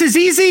think this is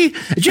easy?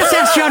 Just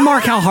ask John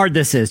Mark how hard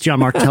this is. John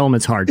Mark, tell him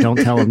it's hard. Don't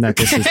tell him that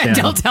this is bad.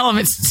 Don't tell him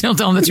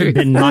the truth.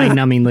 Been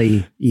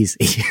mind-numbingly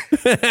easy.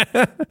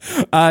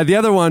 The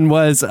other one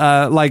was,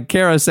 like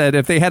Kara said,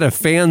 if they had a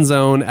fan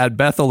zone at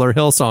Bethel or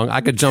Hillsong,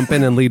 I could jump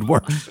in and lead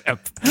worship.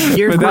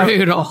 You're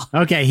brutal.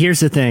 Okay, here's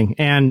the thing.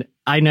 And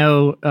I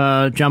know,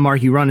 John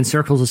Mark, you run in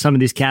circles with some of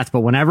these cats, but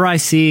whenever I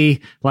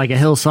see like a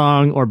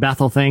Hillsong or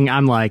Bethel thing,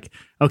 I'm like,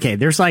 okay,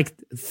 there's like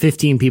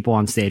 15 people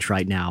on stage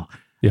right now.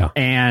 Yeah.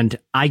 And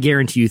I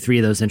guarantee you 3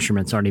 of those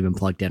instruments aren't even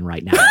plugged in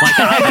right now. Like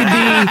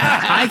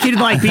I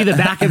could be the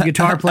backup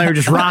guitar player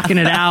just rocking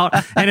it out.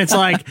 And it's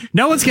like,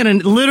 no one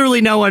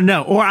would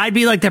know. Or I'd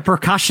be like the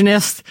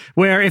percussionist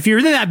where if you're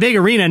in that big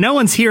arena, no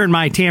one's hearing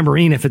my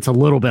tambourine if it's a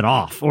little bit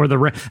off or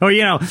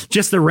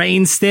just the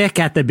rain stick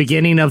at the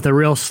beginning of the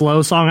real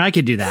slow song. I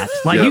could do that.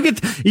 Like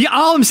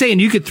all I'm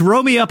saying, you could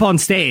throw me up on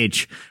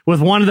stage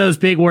with one of those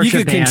big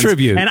worship bands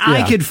contribute. And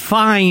I could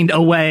find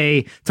a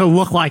way to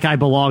look like I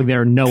belong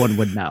there. No one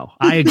would know.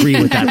 I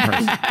agree with that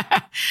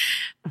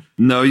person.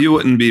 No, you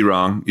wouldn't be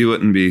wrong. You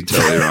wouldn't be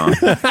totally wrong.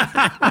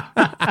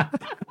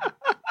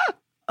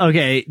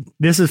 Okay,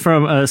 this is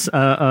from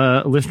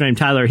a listener named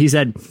Tyler. He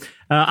said,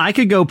 I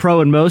could go pro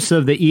in most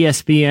of the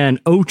ESPN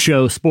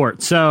Ocho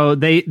sports. So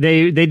they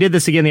did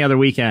this again the other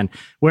weekend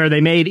where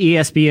they made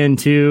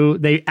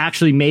ESPN2. They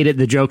actually made it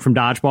the joke from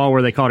Dodgeball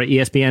where they called it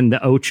ESPN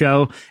the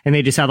Ocho, and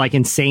they just had like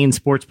insane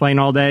sports playing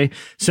all day.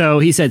 So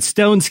he said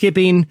stone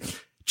skipping,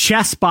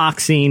 chess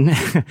boxing.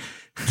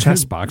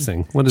 Chess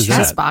boxing. What is that?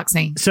 Chess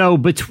boxing. So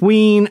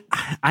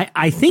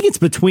I think it's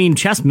between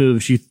chess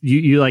moves.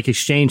 You like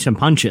exchange some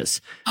punches.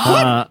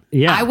 Yeah.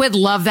 I would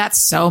love that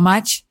so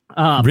much.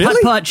 Really?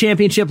 Putt-putt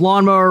championship,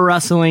 lawnmower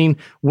wrestling,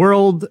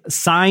 world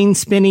sign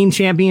spinning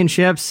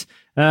championships.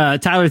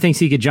 Tyler thinks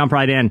he could jump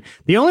right in.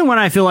 The only one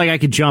I feel like I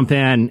could jump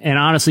in and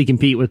honestly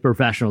compete with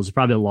professionals is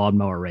probably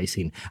lawnmower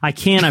racing. I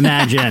can't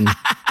imagine.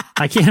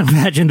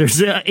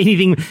 There's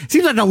anything.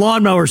 Seems like the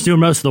lawnmower's doing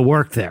most of the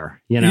work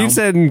there. You know, You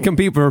said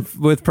compete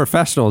with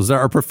professionals. There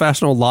are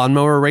professional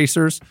lawnmower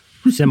racers.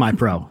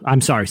 Semi-pro.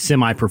 I'm sorry,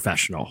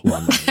 semi-professional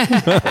lawnmower.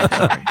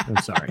 I'm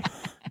sorry.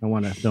 Don't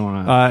want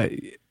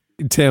to.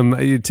 Tim,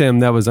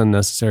 that was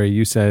unnecessary.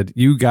 You said,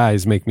 you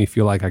guys make me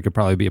feel like I could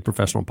probably be a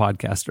professional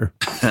podcaster.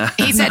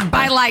 He said,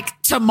 by like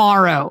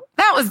tomorrow.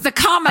 That was the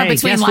comma Hey,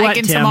 between guess like what,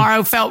 and Tim?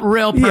 tomorrow felt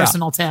real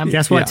personal, Tim.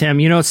 Guess what, Tim?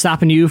 You know what's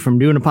stopping you from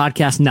doing a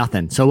podcast?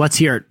 Nothing. So let's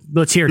hear it.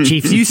 Let's hear it,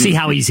 Chief. You see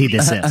how easy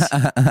this is.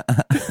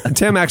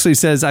 Tim actually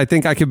says, I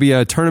think I could be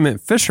a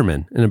tournament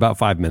fisherman in about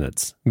 5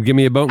 minutes. Give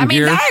me a boat and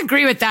gear. I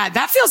agree with that.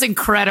 That feels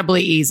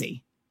incredibly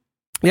easy.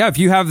 Yeah, if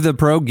you have the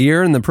pro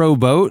gear and the pro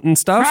boat and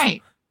stuff.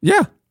 Right.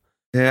 Yeah.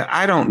 Yeah,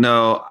 I don't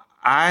know.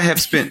 I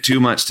have spent too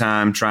much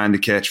time trying to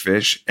catch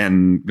fish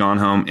and gone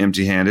home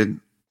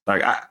empty-handed.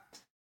 Like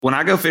when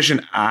I go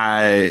fishing,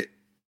 I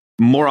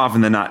more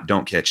often than not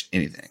don't catch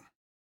anything.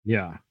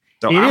 Yeah.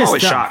 So I'm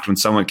always shocked when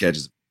someone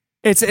catches.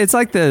 It's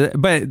like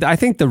but I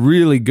think the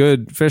really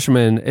good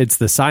fishermen, it's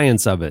the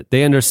science of it.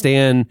 They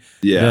understand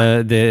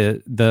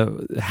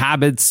the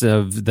habits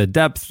of the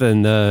depth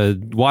and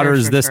the water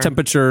is this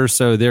temperature,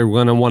 so they're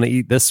going to want to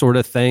eat this sort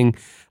of thing.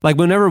 Like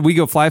whenever we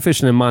go fly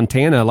fishing in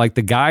Montana, like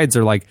the guides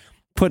are like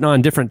putting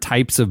on different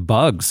types of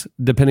bugs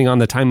depending on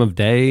the time of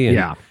day.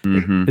 And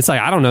it's like,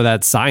 I don't know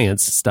that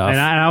science stuff. And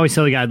I always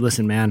tell the guy,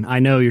 listen, man, I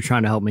know you're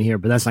trying to help me here,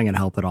 but that's not going to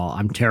help at all.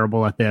 I'm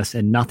terrible at this,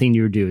 and nothing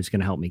you do is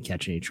going to help me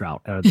catch any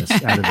trout out of this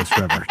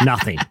river.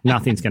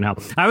 Nothing's going to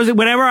help.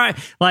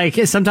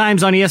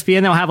 Sometimes on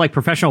ESPN, they'll have like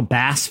professional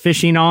bass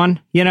fishing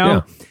on, you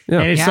know? Yeah.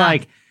 And it's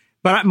like,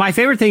 but my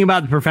favorite thing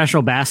about the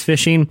professional bass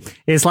fishing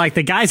is like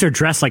the guys are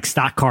dressed like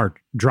stock car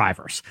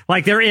drivers.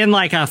 Like they're in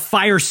like a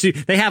fire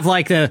suit. They have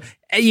like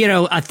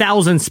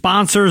 1,000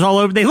 sponsors all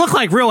over. They look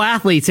like real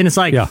athletes. And it's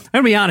like, I'm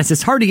gonna be honest,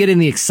 it's hard to get in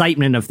the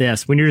excitement of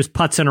this when you're just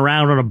putzing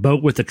around on a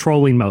boat with a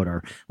trolling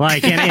motor,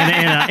 like in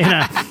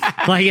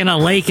a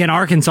lake in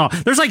Arkansas.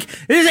 It's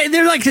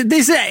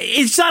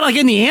not like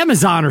in the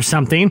Amazon or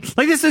something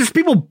like this. There's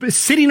people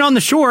sitting on the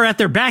shore at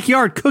their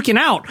backyard cooking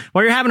out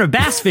while you're having a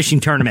bass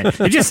fishing tournament.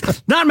 It's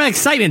just not my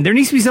excitement. There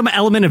needs to be some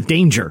element of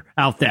danger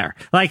out there.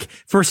 Like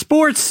for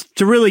sports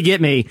to really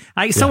get me,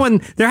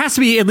 there has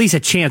to be at least a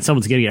chance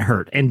someone's going to get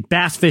hurt. And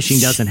bass fishing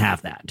doesn't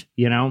have that,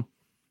 you know?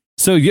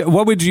 So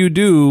what would you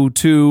do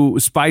to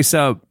spice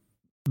up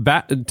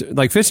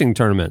like fishing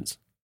tournaments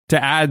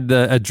to add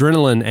the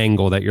adrenaline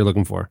angle that you're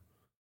looking for?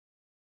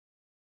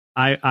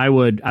 I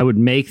would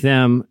make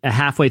them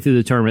halfway through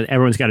the tournament.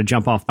 Everyone's got to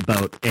jump off the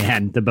boat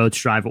and the boats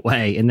drive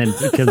away. And then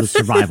because of the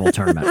survival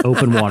tournament,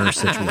 open water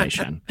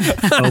situation,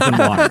 open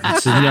water.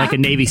 It's like a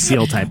Navy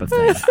SEAL type of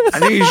thing. I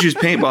think you should use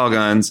paintball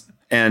guns,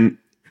 and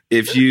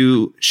if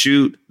you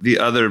shoot the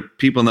other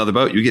people in the other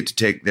boat, you get to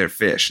take their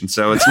fish. And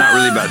so it's not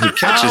really about who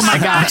catches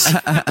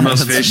the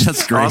most fish.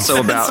 It's also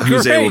about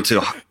who's able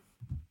to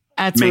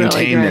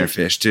maintain their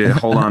fish, to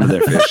hold on to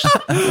their fish.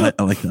 I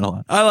like that a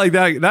lot. I like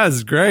that. That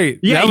is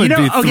great. Yeah, that would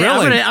be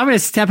thrilling. I'm gonna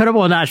step it up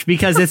a notch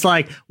because it's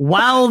like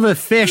while the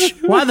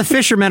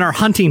fishermen are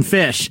hunting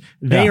fish,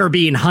 they are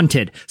being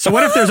hunted. So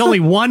what if there's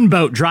only one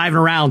boat driving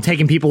around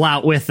taking people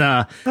out with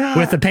the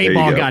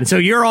paintball gun? So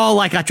you're all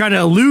like trying to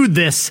elude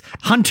this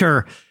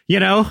hunter. You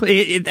know,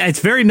 it's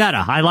very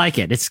meta. I like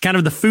it. It's kind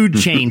of the food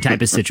chain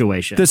type of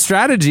situation. The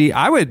strategy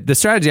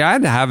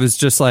I'd have is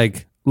just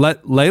like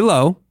lay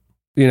low,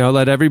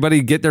 let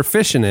everybody get their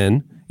fishing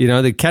in,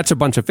 they catch a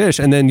bunch of fish,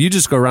 and then you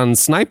just go around and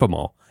snipe them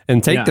all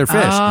and take their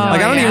fish. I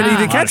don't even need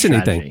to catch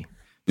anything.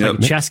 It's like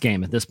a chess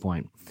game at this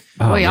point.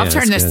 Boy, y'all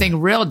turned this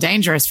thing real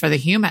dangerous for the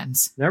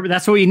humans.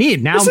 That's what you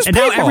need. Now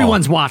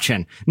everyone's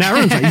watching. Now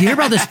everyone's like, you hear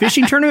about this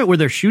fishing tournament where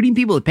they're shooting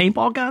people with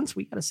paintball guns?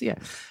 We got to see it.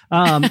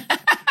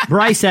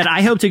 Bryce said,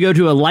 I hope to go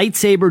to a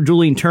lightsaber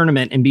dueling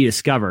tournament and be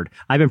discovered.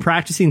 I've been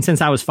practicing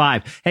since I was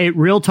 5. Hey,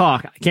 real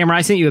talk. Cameron,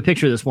 I sent you a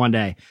picture of this one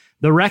day.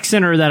 The rec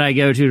center that I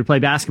go to play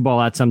basketball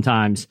at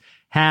sometimes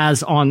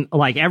has on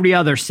like every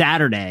other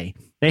Saturday,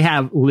 they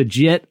have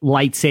legit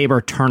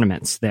lightsaber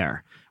tournaments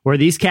there where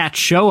these cats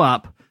show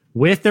up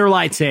with their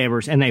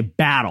lightsabers and they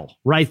battle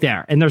right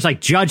there. And there's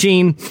like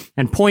judging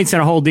and points and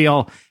a whole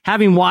deal.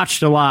 Having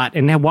watched a lot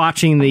and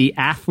watching the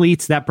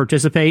athletes that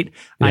participate,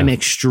 I'm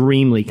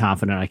extremely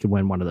confident I could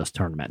win one of those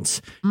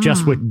tournaments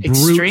just with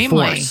brute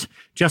force,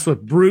 just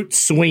with brute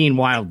swinging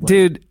wildly.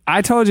 Dude,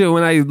 I told you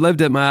when I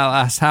lived at my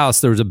last house,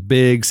 there was a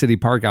big city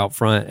park out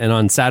front. And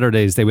on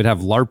Saturdays, they would have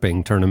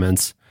LARPing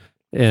tournaments.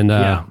 And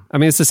I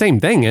mean, it's the same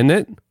thing, isn't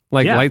it?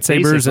 Like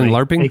lightsabers basically. and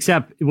LARPing?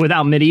 Except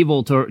without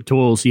medieval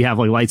tools, you have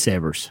like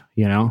lightsabers,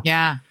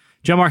 Yeah.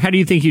 Joe Mark, how do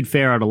you think you'd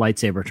fare at a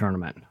lightsaber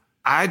tournament?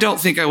 I don't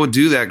think I would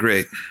do that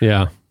great.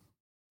 Yeah.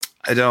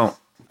 I don't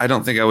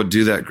think I would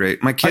do that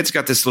great. My kid's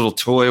got this little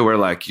toy where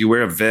like you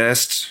wear a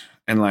vest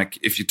and like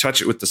if you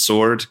touch it with the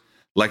sword,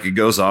 like it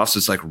goes off. So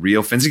it's like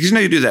real fencing. Because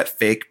you do that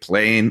fake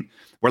playing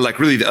where like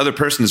really the other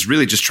person is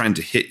really just trying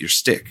to hit your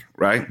stick,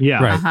 right?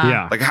 Yeah. Right.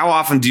 Yeah. Like how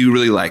often do you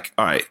really like,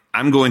 all right,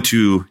 I'm going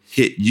to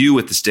hit you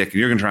with the stick and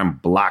you're going to try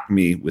and block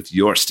me with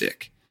your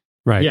stick.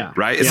 Right. Yeah.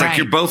 Right. It's like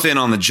you're both in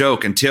on the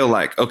joke until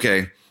like,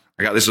 okay,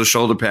 I got this little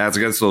shoulder pads.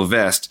 I got this little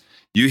vest.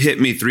 You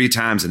hit me 3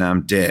 times and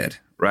I'm dead.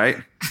 Right.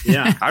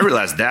 Yeah. I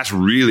realized that's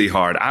really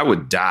hard. I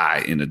would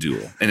die in a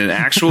duel. In an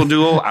actual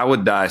duel, I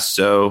would die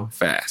so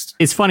fast.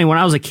 It's funny, when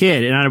I was a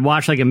kid and I'd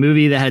watch like a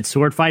movie that had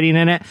sword fighting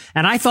in it,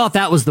 and I thought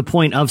that was the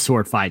point of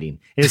sword fighting.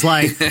 It's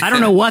like, I don't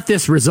know what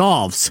this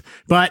resolves,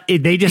 but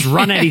they just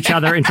run at each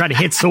other and try to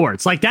hit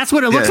swords. Like, that's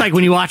what it looks like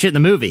when you watch it in the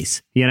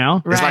movies, you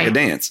know? It's like a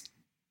dance.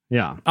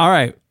 Yeah. All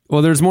right.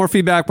 Well, there's more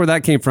feedback where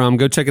that came from.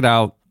 Go check it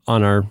out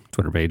on our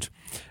Twitter page.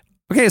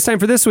 Okay, it's time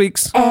for this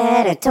week's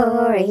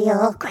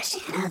Editorial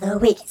question of the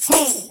week.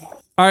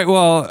 All right.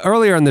 Well,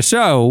 earlier in the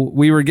show,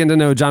 we were getting to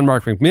know John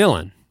Mark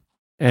McMillan,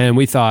 and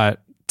we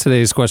thought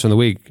today's question of the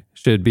week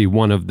should be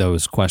one of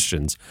those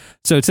questions.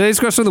 So today's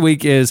question of the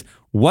week is,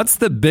 what's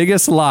the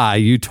biggest lie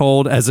you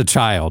told as a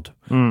child?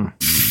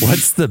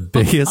 What's the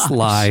biggest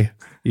lie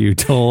you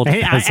told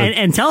as a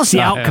and tell us the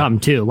child? outcome,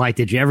 too. Like,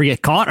 did you ever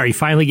get caught? Are you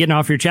finally getting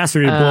off your chest, or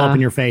did it blow up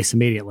in your face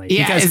immediately?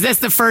 Yeah. Because Is this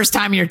the first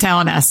time you're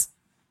telling us?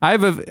 I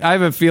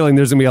have a feeling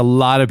there's gonna be a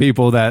lot of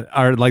people that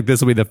are like,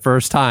 this will be the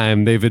first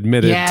time they've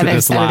admitted to they've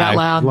this said lie. it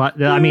out loud.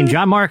 I mean,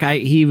 John Mark,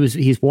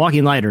 he's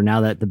walking lighter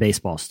now that the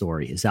baseball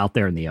story is out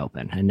there in the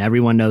open, and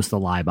everyone knows the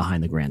lie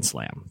behind the Grand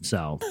Slam.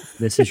 So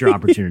this is your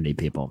opportunity,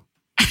 people.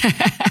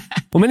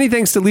 Well, many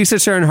thanks to Lisa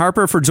Sharon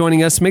Harper for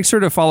joining us. Make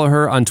sure to follow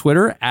her on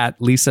Twitter at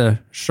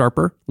Lisa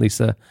Sharper,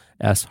 Lisa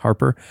S.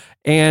 Harper,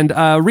 and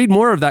read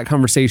more of that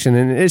conversation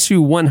in issue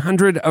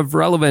 100 of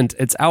Relevant.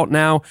 It's out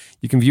now.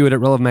 You can view it at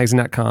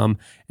relevantmagazine.com,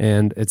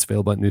 and it's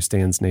available at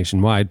newsstands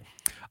nationwide.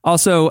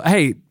 Also,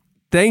 hey,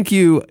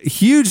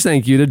 huge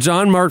thank you to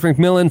John Mark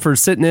McMillan for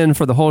sitting in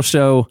for the whole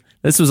show.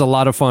 This was a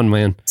lot of fun,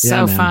 man.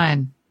 So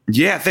fun.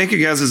 Yeah, thank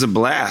you guys. It's a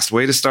blast.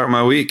 Way to start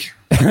my week.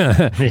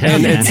 Yeah,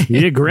 man.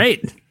 You did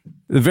great.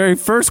 The very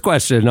first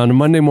question on a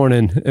Monday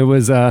morning, it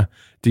was,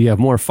 do you have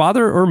more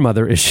father or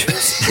mother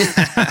issues?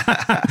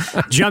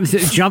 Jump,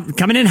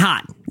 coming in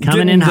hot.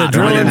 Coming Getting in hot. The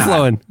Running adrenaline hot.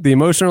 flowing. The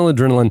emotional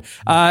adrenaline.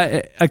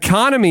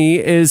 Economy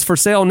is for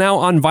sale now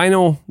on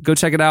vinyl. Go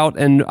check it out,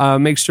 and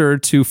make sure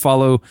to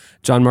follow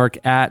John Mark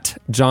at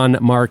John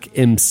Mark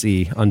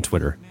MC on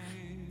Twitter.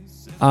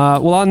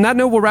 Well, on that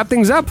note, we'll wrap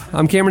things up.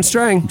 I'm Cameron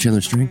Strang.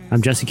 Chandler String.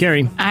 I'm Jesse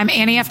Carey. I'm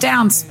Annie F.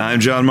 Downs. I'm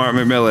John Mark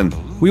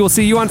McMillan. We will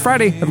see you on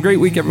Friday. Have a great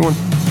week, everyone.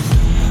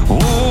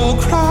 Oh,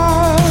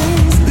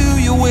 Christ, do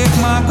you wake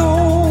my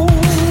ghost?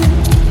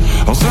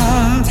 Oh,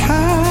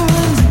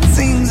 sometimes it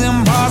seems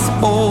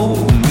impossible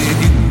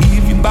that you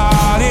give your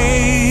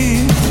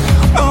body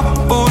up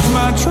for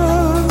my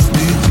trust.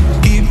 Did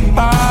you give your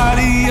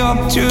body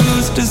up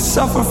just to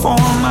suffer for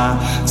my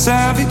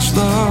savage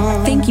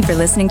love? Thank you for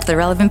listening to the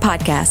Relevant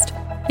Podcast.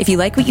 If you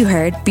like what you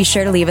heard, be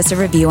sure to leave us a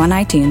review on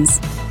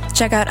iTunes.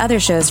 Check out other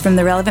shows from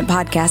the Relevant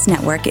Podcast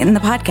Network in the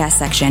podcast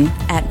section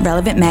at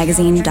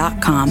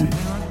relevantmagazine.com.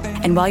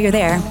 And while you're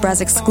there, browse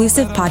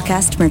exclusive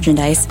podcast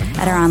merchandise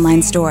at our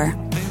online store.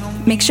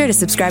 Make sure to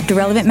subscribe to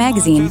Relevant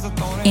Magazine.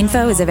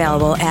 Info is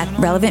available at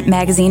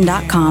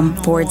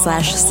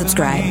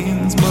relevantmagazine.com/subscribe.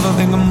 But I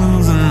think I'm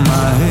losing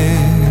my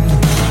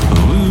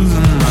head.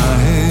 Losing my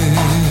head.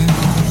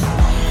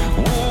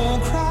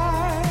 Oh,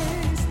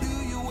 Christ, do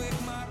you wake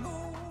my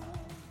ghost?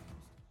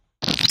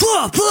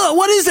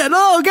 What is that?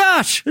 Oh,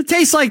 gosh. It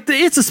tastes like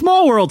It's a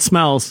Small World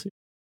smells.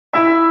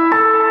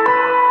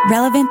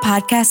 Relevant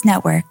Podcast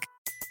Network.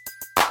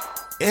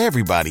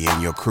 Everybody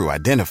in your crew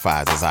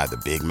identifies as either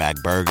Big Mac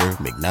Burger,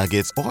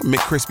 McNuggets, or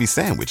McCrispy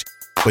Sandwich.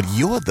 But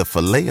you're the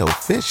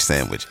Filet-O-Fish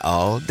Sandwich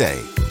all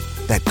day.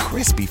 That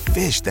crispy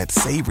fish, that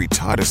savory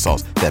tartar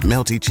sauce, that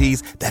melty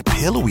cheese, that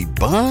pillowy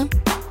bun.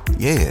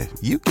 Yeah,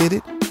 you get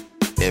it.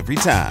 Every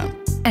time.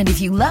 And if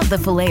you love the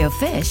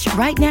Filet-O-Fish,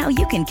 right now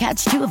you can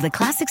catch 2 of the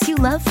classics you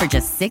love for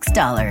just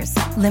 $6.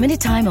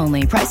 Limited time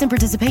only. Price and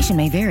participation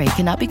may vary.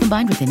 Cannot be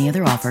combined with any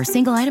other offer.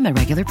 Single item at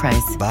regular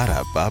price.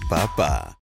 Ba-da-ba-ba-ba.